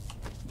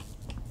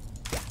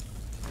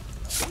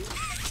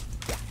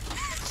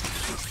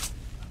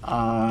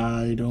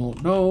 I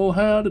don't know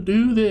how to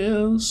do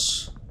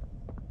this.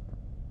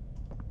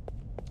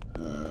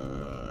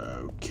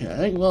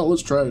 Okay, well,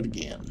 let's try it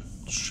again,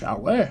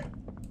 shall we?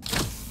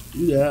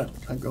 Do that.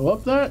 Can I go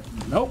up that?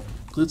 Nope.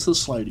 It's the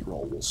slidey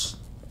rolls.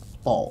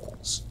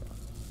 Balls.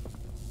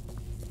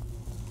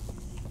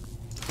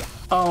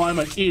 Oh, I'm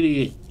an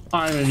idiot.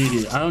 I'm an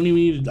idiot. I don't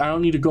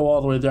need to go all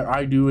the way there.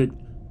 I do it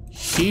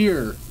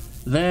here.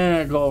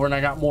 Then I go over and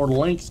I got more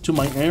length to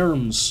my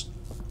arms.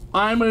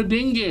 I'm a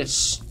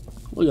dingus.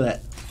 Look at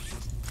that.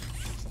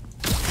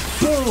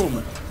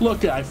 Boom!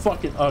 Look at, I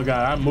fucking, oh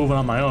god, I'm moving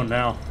on my own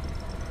now.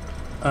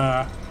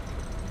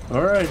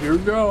 Alright, here we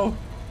go.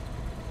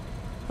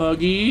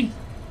 Huggy.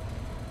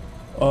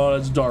 Oh,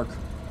 that's dark.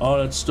 Oh,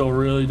 that's still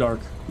really dark.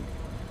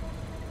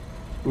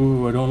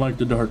 Ooh, I don't like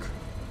the dark.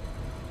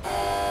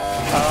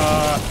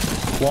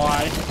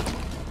 Why?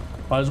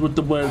 Why is with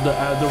the red?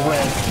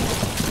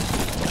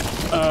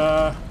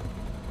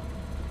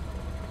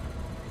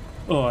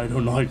 Oh, I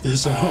don't like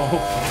this at all.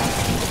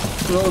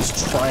 That was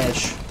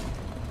trash.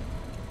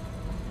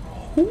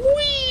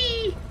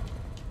 Whee!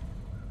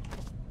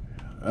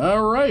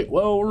 Alright,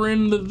 well, we're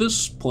into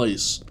this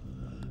place.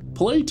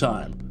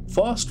 Playtime.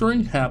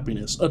 Fostering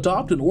happiness.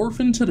 Adopt an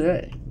orphan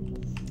today.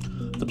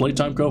 The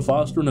Playtime Co.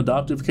 Foster and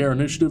Adoptive Care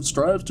Initiative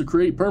strives to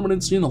create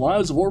permanency in the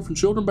lives of orphan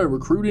children by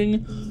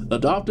recruiting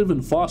adoptive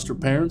and foster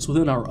parents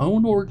within our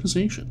own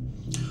organization.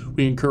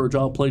 We encourage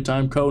all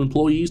Playtime Co.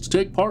 employees to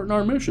take part in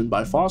our mission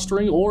by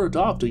fostering or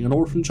adopting an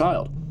orphan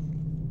child.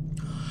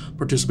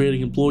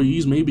 Participating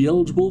employees may be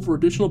eligible for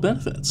additional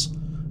benefits.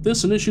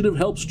 This initiative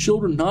helps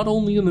children not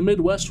only in the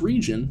Midwest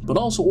region, but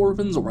also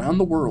orphans around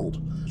the world.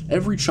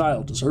 Every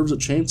child deserves a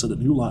chance at a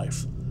new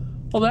life.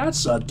 Well,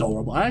 that's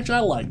adorable. Actually,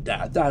 I like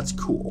that. That's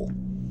cool.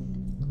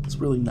 It's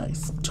really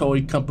nice.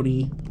 Toy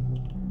company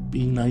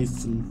being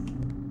nice and...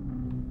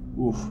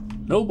 Oof.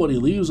 Nobody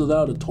leaves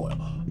without a toy.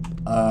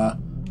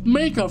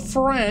 Make a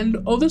friend.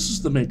 Oh, this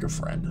is the make a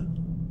friend.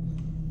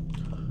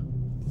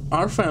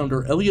 Our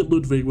founder, Elliot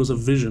Ludwig, was a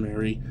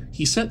visionary.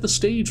 He set the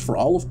stage for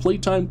all of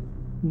Playtime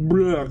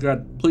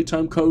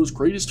Co.'s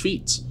greatest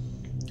feats.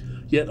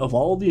 Yet of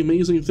all the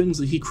amazing things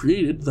that he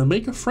created, the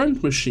Make a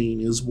Friend machine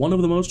is one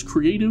of the most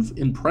creative,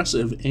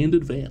 impressive, and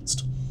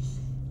advanced.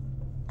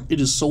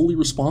 It is solely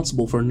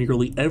responsible for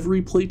nearly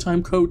every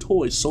Playtime Co.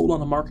 toy sold on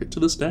the market to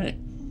this day.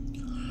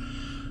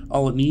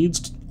 All it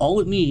needs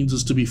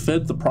is to be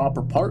fed the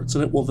proper parts,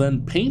 and it will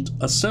then paint,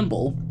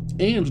 assemble,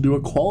 and do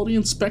a quality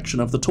inspection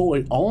of the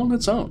toy all on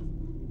its own.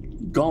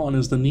 Gone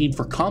is the need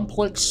for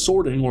complex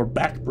sorting or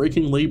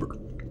back-breaking labor.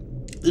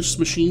 This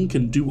machine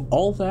can do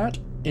all that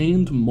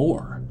and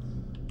more.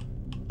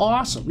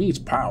 Awesome, needs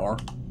power.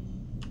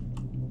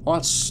 Well,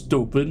 that's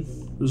stupid.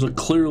 There's a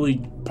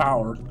clearly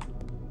power.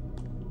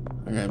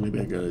 Okay, maybe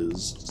I got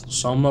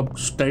some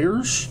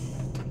upstairs.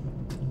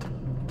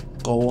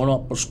 Going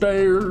up the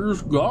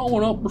stairs,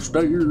 going up the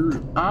stairs.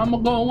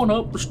 I'm going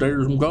up the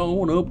stairs, I'm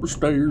going up the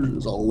stairs.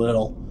 It's a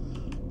little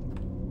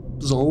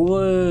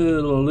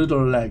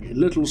laggy,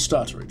 little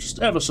stuttery, just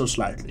ever so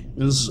slightly.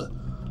 This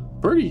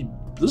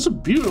is a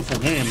beautiful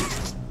game.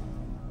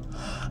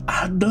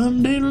 I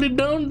done diddly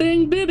done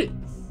ding did it.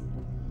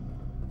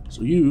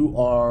 So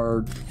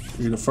you're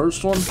the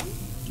first one?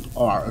 You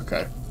are,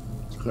 okay.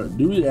 So I gotta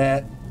do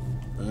that.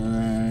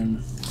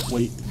 And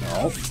wait,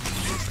 no.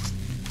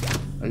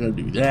 I gotta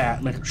do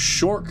that, make a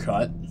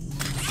shortcut.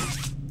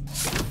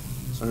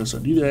 So I guess I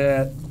do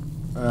that.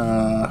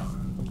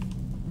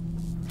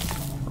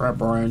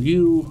 Wrap around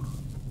you.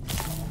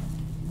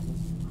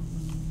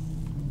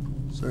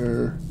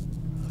 Sir.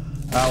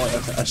 Oh,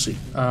 okay, I see.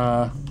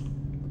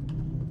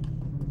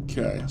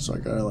 Okay, so I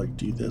gotta like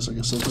do this. I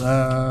guess okay,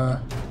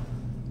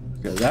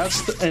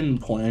 that's the end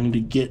point I need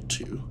to get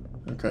to.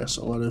 Okay,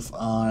 so what if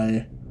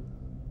I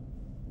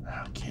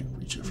can't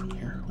reach it from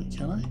here. Wait,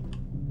 can I?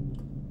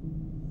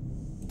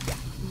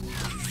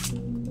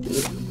 Get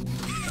it?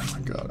 Oh my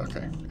god,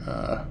 okay.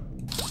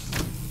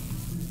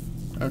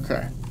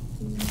 Okay.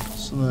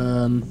 So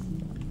then...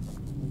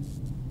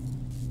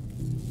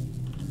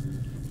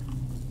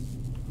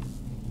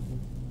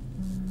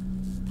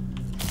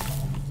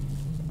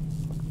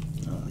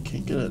 Oh, I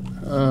can't get it.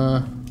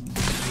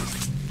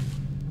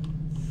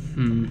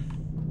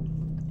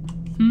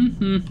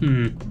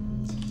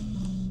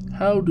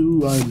 How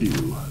do I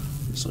do?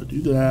 So I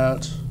do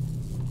that.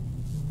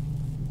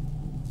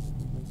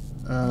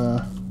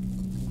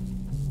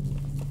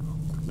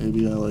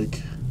 Maybe I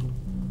like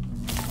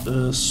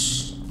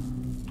this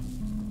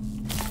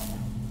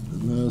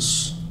and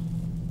this.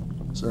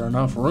 Is there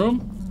enough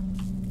room?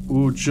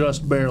 Ooh,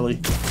 just barely.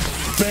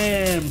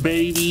 Bam,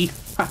 baby!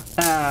 Ha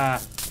ha!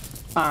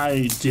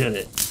 I did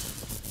it.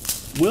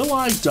 Will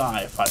I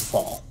die if I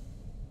fall?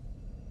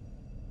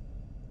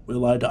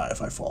 Will I die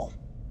if I fall?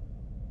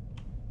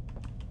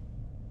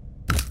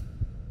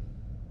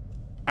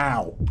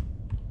 Ow.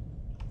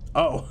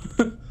 Oh.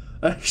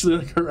 Actually,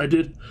 like, I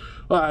did.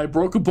 I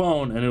broke a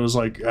bone, and it was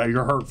like,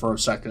 you're hurt for a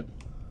second.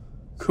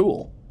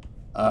 Cool.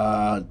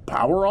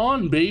 Power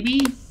on, baby.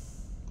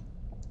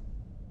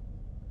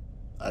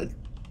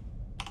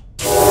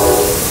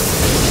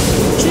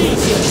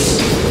 Jesus!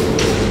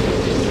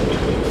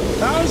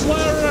 That was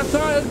louder than I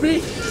thought it'd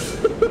be.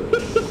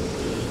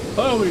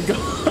 Oh my god.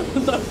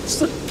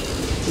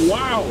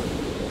 Wow.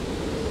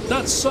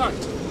 That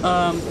sucked.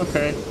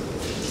 Okay.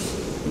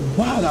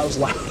 Wow, that was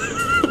loud.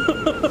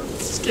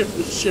 Scared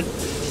the shit.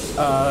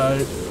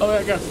 Oh,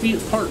 I got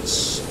feet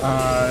parts. Do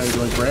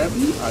I grab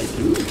you? I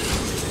do.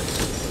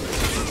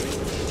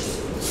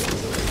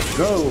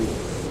 Go.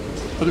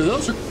 Okay,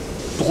 those are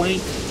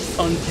blank,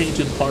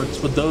 unpainted parts,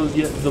 but those,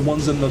 yeah, the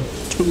ones in the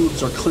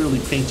tubes are clearly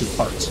painted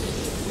parts.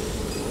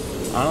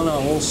 I don't know, a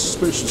little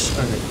suspicious.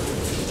 Okay.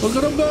 Look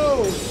at them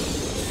go!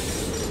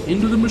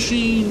 Into the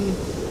machine.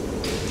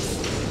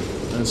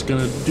 That's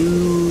gonna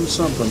do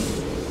something.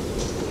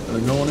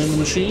 They're going in the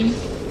machine.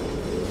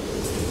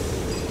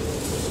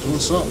 Doing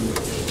something.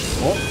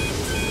 Oh.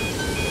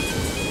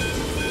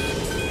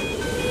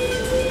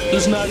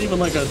 There's not even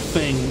like a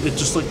thing. It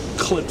just like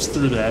clips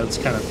through that. It's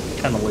kind of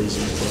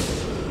lazy,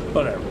 but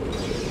whatever.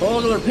 Oh,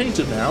 they're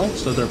painted now.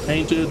 So they're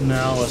painted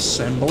now.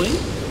 Assembling.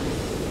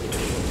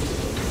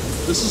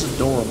 This is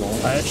adorable.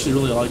 I actually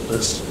really like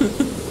this.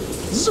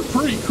 This is a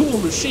pretty cool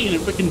machine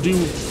if it can do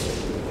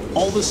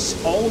all of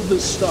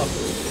this stuff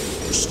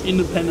just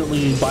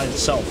independently by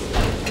itself.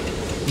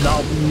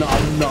 Nom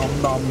nom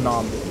nom nom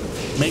nom.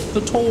 Make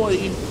the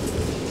toy.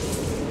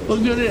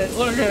 Look at it.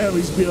 Look at him.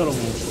 He's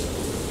beautiful.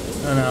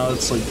 And now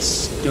it's like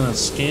gonna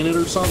scan it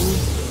or something.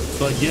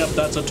 Like, yep,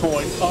 that's a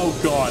toy. Oh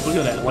god, look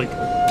at that. Like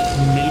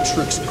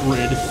matrix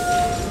grid.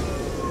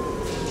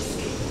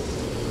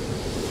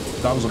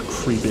 That was a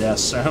creepy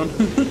ass sound.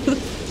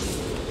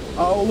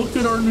 Oh, look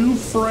at our new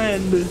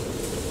friend.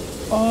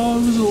 Oh,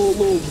 there's a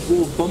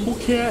little bumble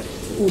cat,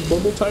 little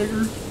bumble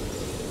tiger.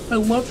 I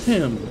love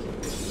him.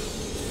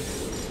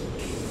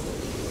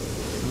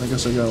 I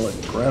guess I gotta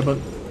like grab it.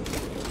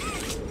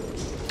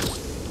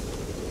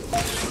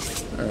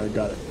 Alright,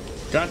 got it.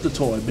 Got the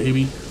toy,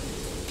 baby.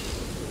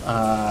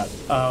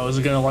 Is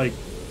it gonna like...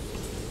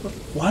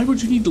 Why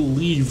would you need to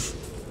leave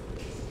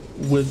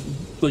with...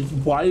 Like,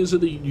 why is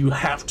it that you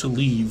have to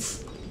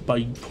leave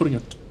by putting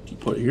a... You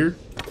put it here?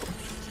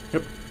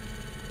 Yep.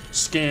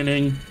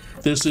 Scanning.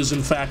 This is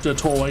in fact a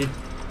toy.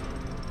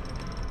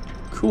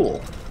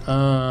 Cool.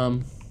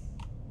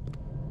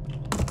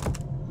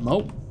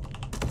 Nope.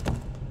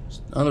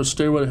 Another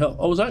stairway to hell.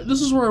 Oh,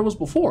 this is where I was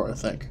before, I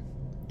think.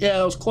 Yeah,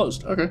 that was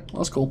closed. Okay,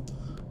 that's cool.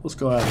 Let's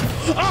go out.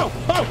 Oh!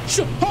 Oh!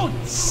 Shit! Holy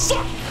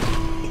fuck!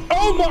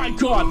 Oh my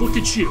god! Look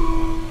at you!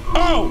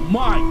 Oh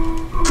my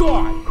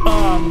god!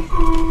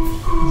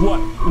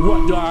 What?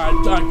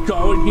 I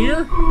go in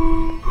here?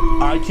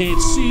 I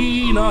can't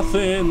see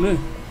nothing.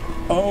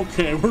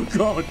 Okay, we're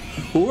going.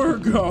 We're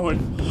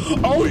going.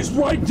 Oh, he's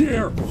right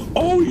there!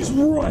 Oh, he's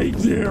right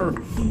there!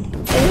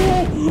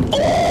 Oh!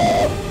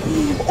 Oh!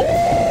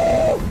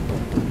 Oh!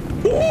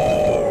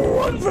 Oh!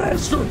 Run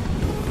faster!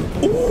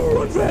 Oh,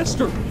 run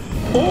faster!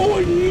 Oh,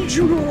 I need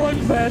you to run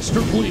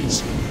faster,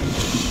 please.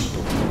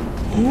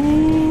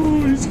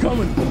 Oh, he's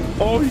coming.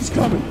 Oh, he's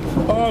coming.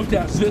 Oh,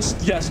 yes,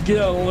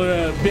 get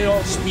a bit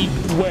of speed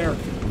where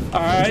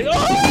I...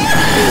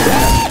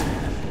 Oh!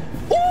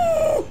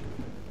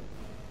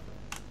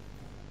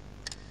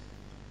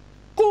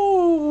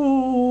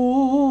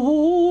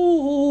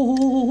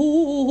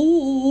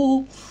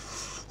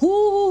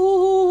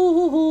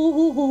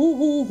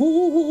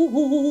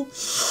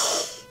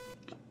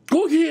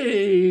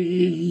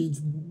 Okay,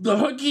 the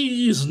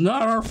Huggy is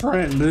not our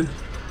friend.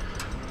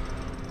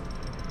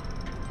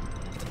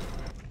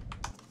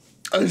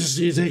 I just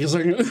need to take a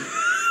second.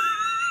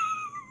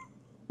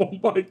 Oh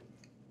my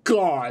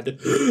god.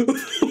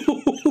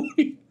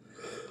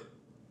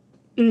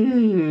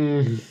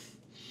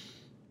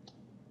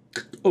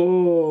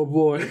 Oh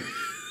boy.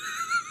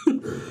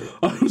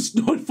 I was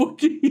not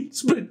fucking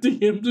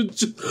expecting him to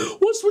just...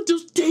 What's with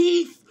those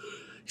teeth?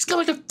 He's got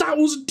like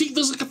 1,000 teeth.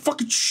 He's like a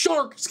fucking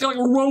shark. He's got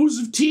like a rows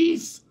of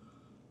teeth.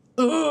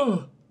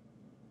 Ugh.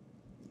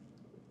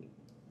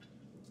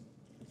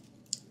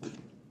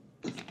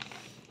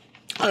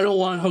 I don't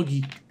want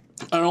Huggy.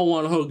 I don't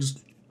want hugs.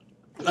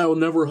 I will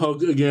never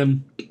hug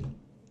again.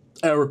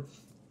 Ever.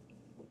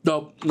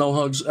 Nope. No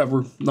hugs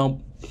ever.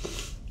 Nope.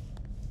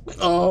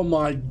 Oh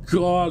my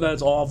god,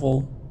 that's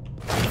awful.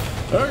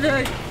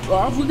 Okay,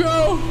 off we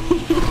go.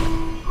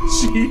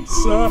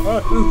 Jesus.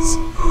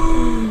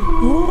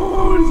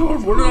 Oh, it's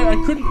awful. I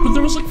couldn't, but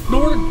there was like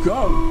nowhere to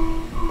go.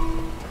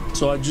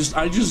 So I just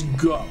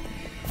go.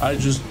 I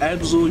just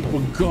absolutely,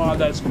 but god,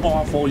 that's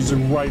awful. He's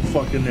like right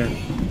fucking there.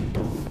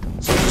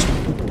 So just,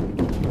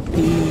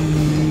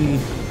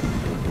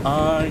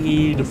 I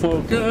need to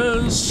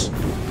focus.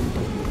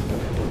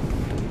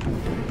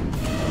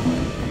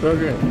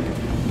 Okay.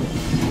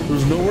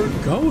 There's nowhere to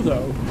go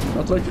though.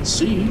 Not that I can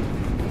see.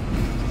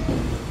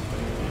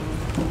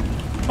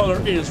 Oh,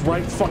 there is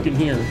right fucking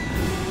here.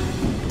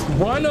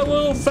 Run a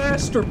little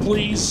faster,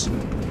 please.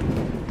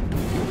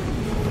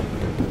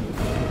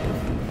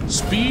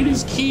 Speed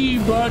is key,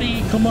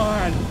 buddy. Come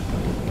on.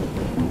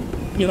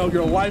 You know,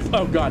 your life.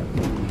 Oh, God.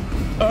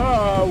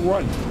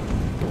 Run.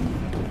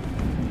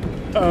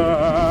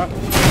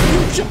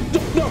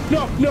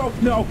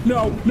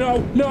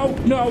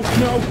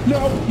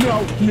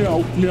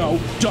 No.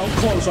 Don't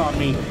close on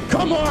me.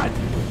 Come on.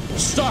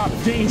 Stop.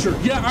 Danger.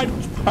 Yeah,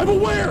 I'm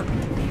aware.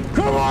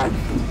 Come on.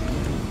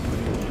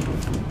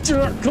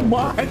 Come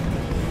on.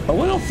 A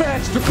little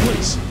faster,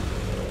 please.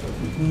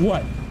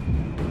 What?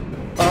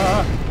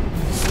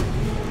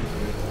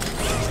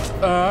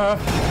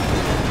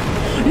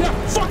 Yeah,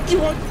 fuck you,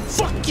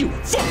 fuck you,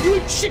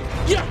 shit,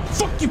 yeah,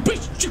 fuck you,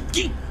 bitch,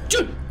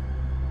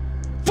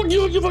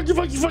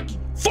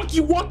 fuck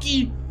you,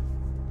 Wucky,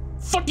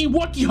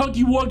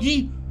 Huggy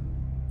Wuggy.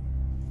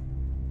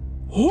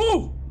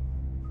 Oh,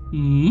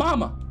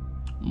 mama.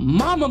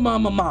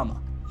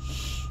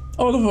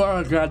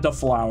 Oh, God, the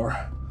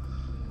flower.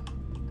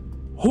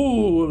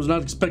 Oh, I was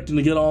not expecting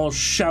to get all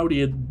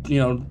shouty at, you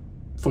know,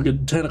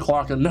 fucking 10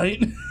 o'clock at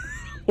night.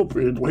 Hope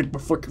I didn't wake my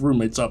fucking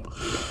roommates up.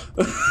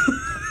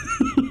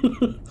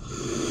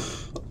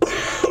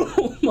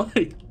 Oh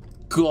my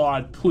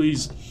god,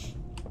 please.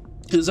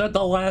 Is that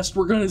the last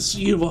we're gonna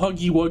see of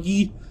Huggy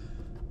Wuggy?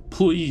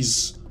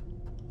 Please.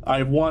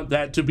 I want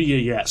that to be a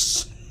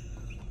yes.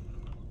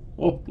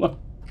 Oh my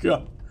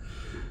god.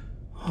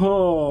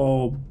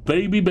 Oh,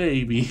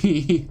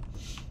 baby.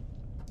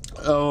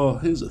 Oh,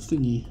 here's a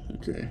thingy.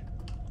 Okay.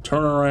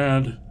 Turn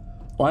around.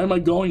 Why am I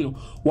going?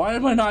 Why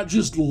have I not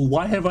just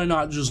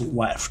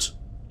left?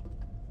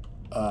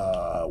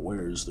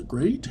 Where's the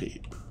gray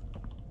tape?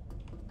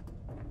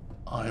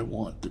 I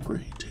want the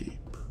gray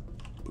tape.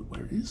 But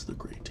where is the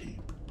gray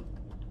tape?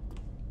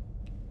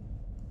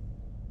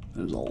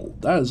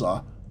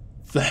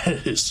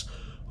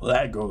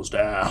 That goes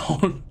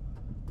down.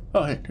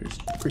 Oh, hey, there's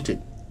gray tape.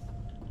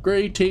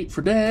 Gray tape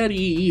for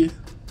daddy.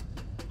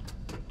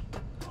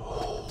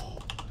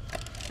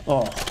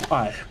 Oh,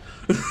 my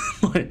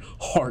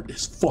heart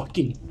is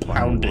fucking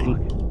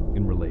pounding.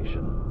 In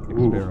relation,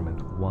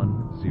 experiment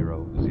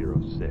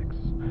 1006,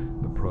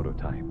 the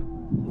prototype.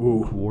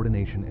 Ooh.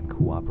 Coordination and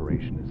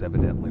cooperation is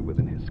evidently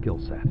within his skill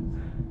set,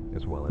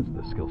 as well as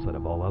the skill set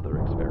of all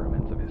other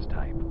experiments of his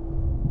type.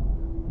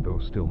 Though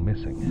still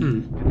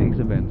missing, today's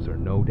events are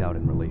no doubt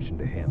in relation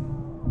to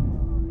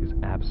him. His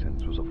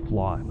absence was a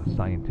flaw in the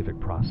scientific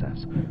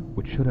process,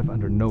 which should have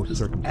under no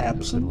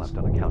circumstances been left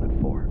unaccounted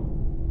for.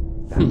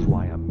 That's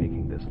why I'm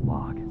making this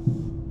log,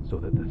 so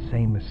that the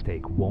same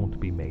mistake won't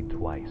be made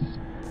twice.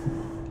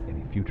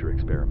 Any future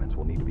experiments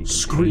will need to be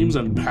screams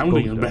and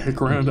pounding in the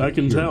background, I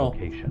can tell.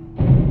 Location.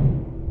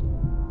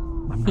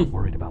 I'm not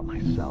worried about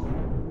myself.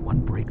 One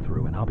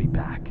breakthrough and I'll be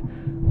back.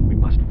 We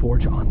must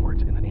forge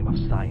onwards in the name of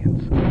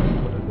science,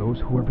 whether those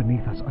who are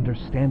beneath us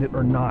understand it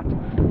or not.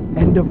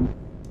 End of...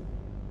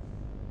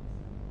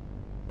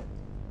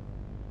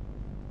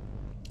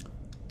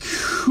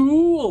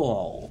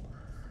 Cool.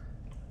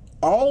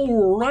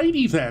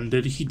 Alrighty then.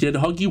 Did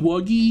Huggy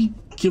Wuggy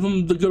give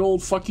him the good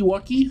old fucky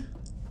wucky?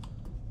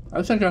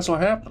 I think that's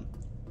what happened.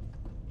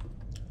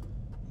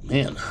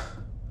 Man.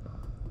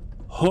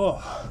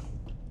 Oh.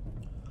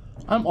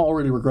 I'm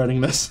already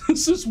regretting this.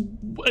 This is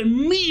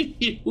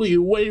immediately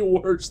way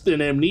worse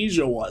than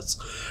Amnesia was.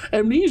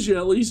 Amnesia,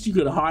 at least you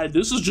could hide.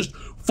 This is just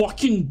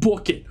fucking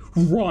book it.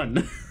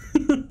 Run.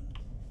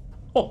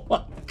 Oh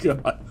my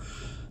god.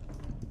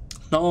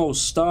 No,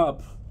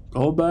 stop.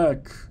 Go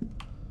back.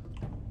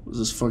 What is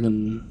this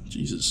fucking...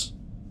 Jesus.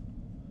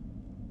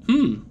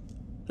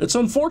 It's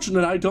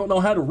unfortunate I don't know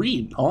how to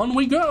read. On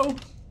we go.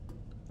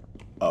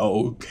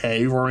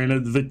 Okay, we're in a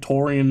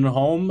Victorian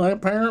home,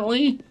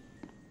 apparently.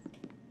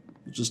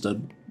 Just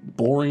a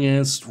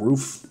boring-ass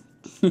roof.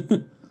 What's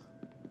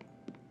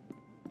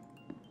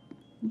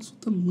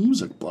with the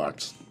music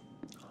box?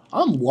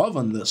 I'm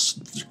loving this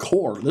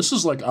decor. This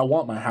is like, I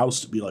want my house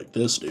to be like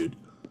this, dude.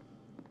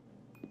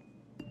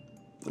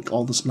 Like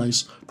all this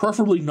nice,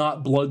 preferably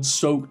not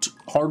blood-soaked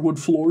hardwood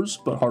floors,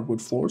 but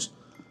hardwood floors.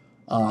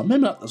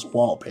 Maybe not this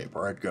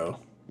wallpaper. I'd go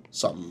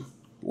something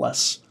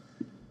less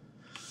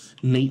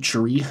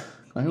nature-y.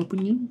 Can I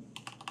open you?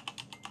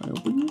 Can I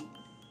open you?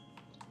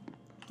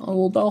 A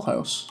little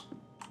dollhouse.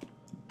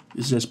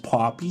 Is this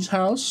Poppy's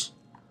house?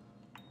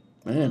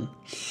 Man,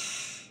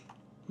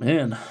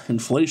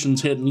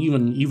 inflation's hitting.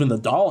 Even the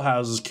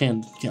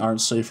dollhouses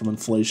aren't safe from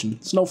inflation.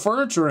 There's no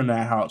furniture in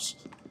that house.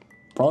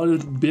 Probably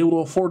be able to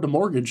afford the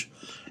mortgage.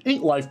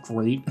 Ain't life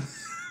great?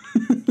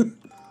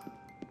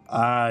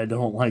 I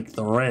don't like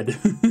the red.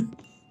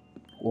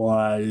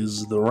 Why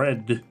is the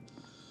red?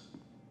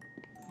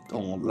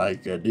 Don't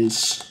like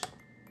this.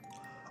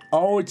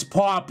 Oh, it's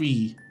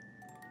Poppy.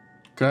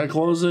 Can I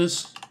close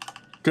this?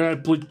 Can I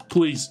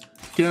please?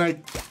 Can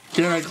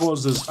I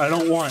close this? I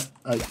don't want.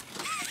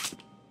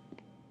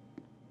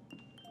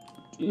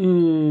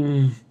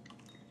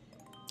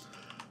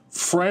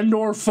 Friend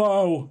or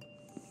foe?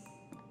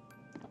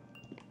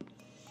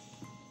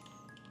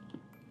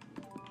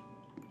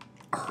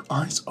 Are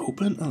eyes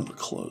open? Oh, they're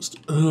closed.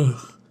 Ugh.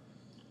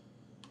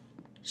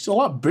 She's a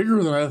lot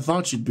bigger than I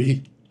thought she'd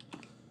be.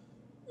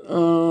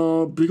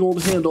 Big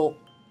old handle.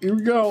 Here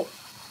we go.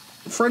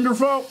 Friend or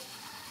foe?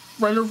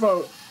 Friend or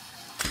foe?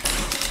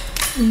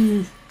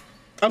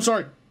 I'm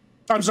sorry.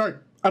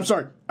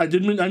 I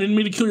didn't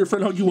mean to kill your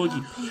friend Huggy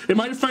Wuggy. In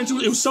my defense,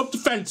 it was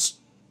self-defense.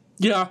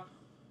 Yeah.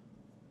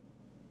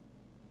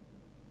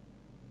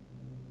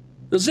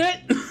 That's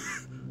it?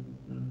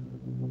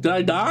 Did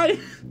I die?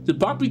 Did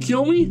Poppy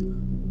kill me?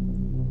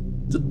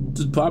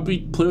 Did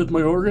Poppy play with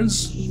my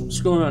organs?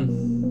 What's going on?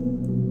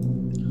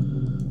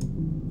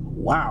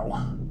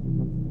 Wow.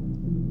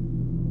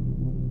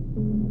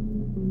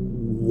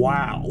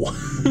 Wow.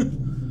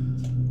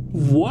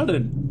 What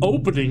an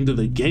opening to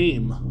the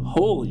game.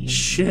 Holy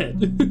shit.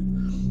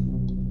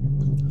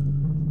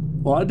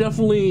 Well, I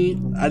definitely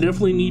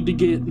need to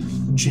get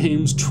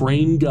James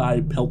Train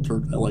Guy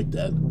peltered. I like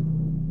that.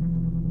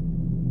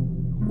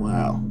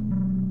 Wow.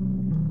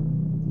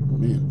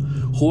 Man.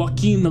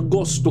 Joaquin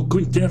Agosto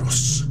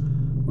Quinteros.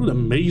 What an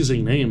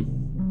amazing name.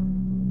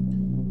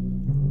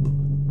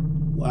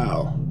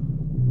 Wow.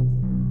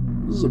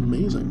 This is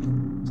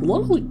amazing. It's a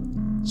lot of like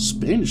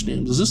Spanish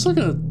names. Is this like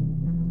a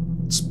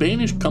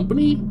Spanish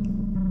company?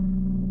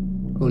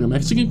 Or like a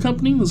Mexican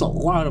company? There's a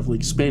lot of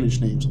like Spanish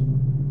names.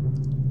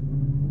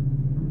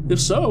 If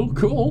so,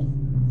 cool.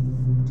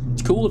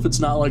 It's cool if it's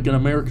not like an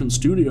American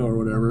studio or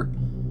whatever.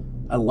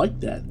 I like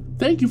that.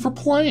 Thank you for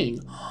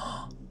playing.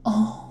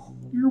 Oh,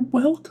 you're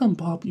welcome,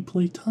 Poppy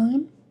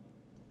Playtime.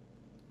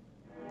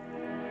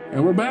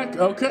 And we're back.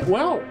 Okay,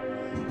 well.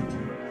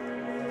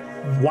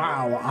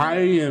 Wow,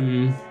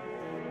 I'm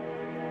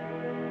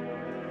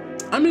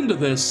into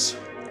this.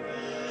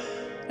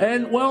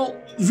 And,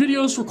 well,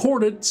 video's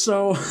recorded,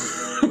 so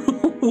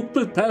a little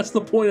bit past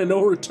the point of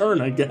no return,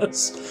 I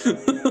guess.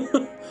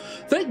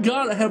 Thank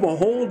God I have a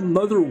whole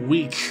another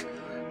week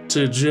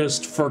to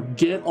just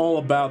forget all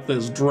about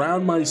this,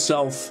 drown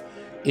myself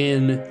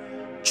in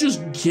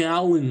just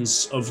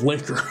gallons of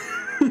liquor.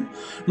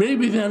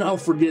 Maybe then I'll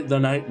forget the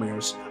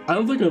nightmares. I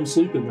don't think I'm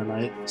sleeping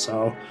tonight,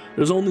 so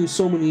there's only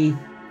so many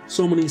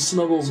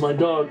snuggles my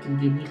dog can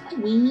give me. Hi,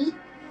 Weenie.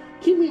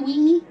 Give me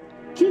Weenie.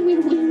 Give me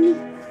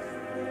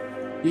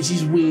Weenie. This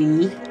is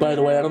Winnie. By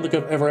the way, I don't think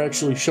I've ever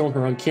actually shown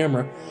her on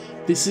camera.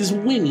 This is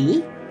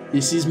Winnie.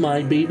 This is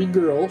my baby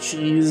girl.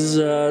 She's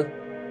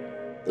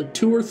like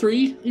 2 or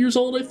 3 years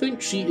old, I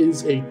think. She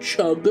is a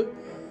Chug,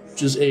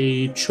 which is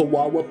a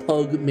Chihuahua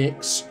Pug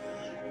mix.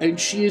 And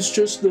she is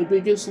just the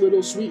biggest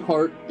little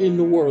sweetheart in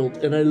the world,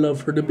 and I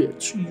love her to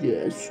bits.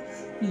 Yes.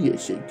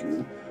 Yes, I do.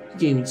 You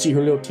can't even see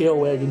her little tail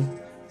wagging.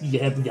 You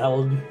happy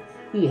dog.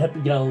 You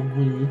happy dog,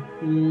 Winnie.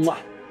 Mwah.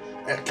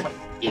 Come on.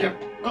 Yeah.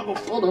 Uh-oh,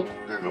 hold up.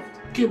 There you go.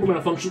 Cable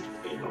malfunction.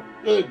 There you go.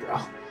 Good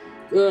girl.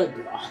 Good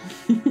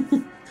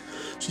girl.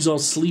 She's all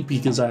sleepy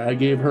because I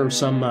gave her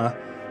some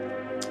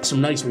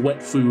nice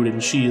wet food,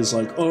 and she is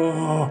like,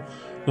 oh,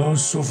 that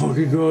was so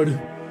fucking good.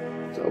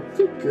 So,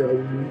 good girl,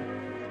 Winnie.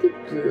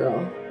 Good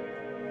girl.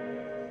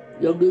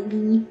 You good,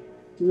 Winnie?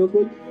 You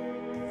good?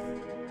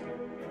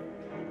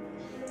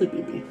 Hey,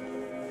 baby.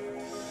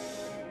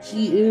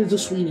 She is a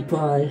sweetie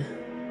pie.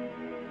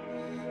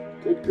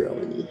 Good girl,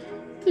 Winnie.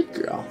 Good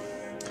girl.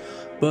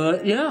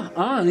 But yeah,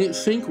 I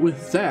think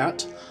with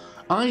that,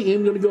 I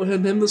am going to go ahead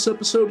and end this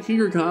episode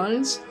here,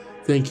 guys.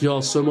 Thank you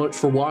all so much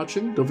for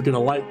watching. Don't forget to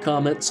like,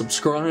 comment,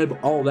 subscribe,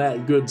 all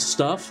that good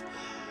stuff.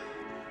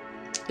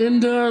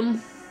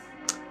 And,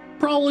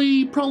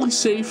 probably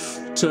safe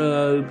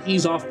to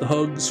ease off the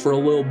hugs for a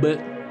little bit.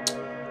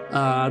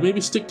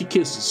 Maybe stick to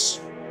kisses.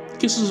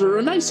 Kisses are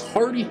a nice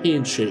hearty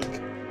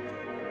handshake.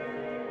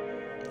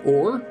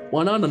 Or,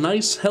 why not a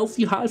nice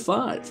healthy high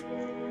five?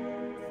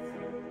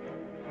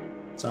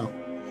 So,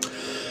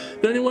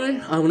 but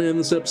anyway, I'm going to end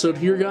this episode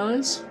here,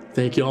 guys.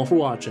 Thank you all for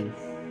watching.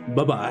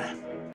 Bye-bye.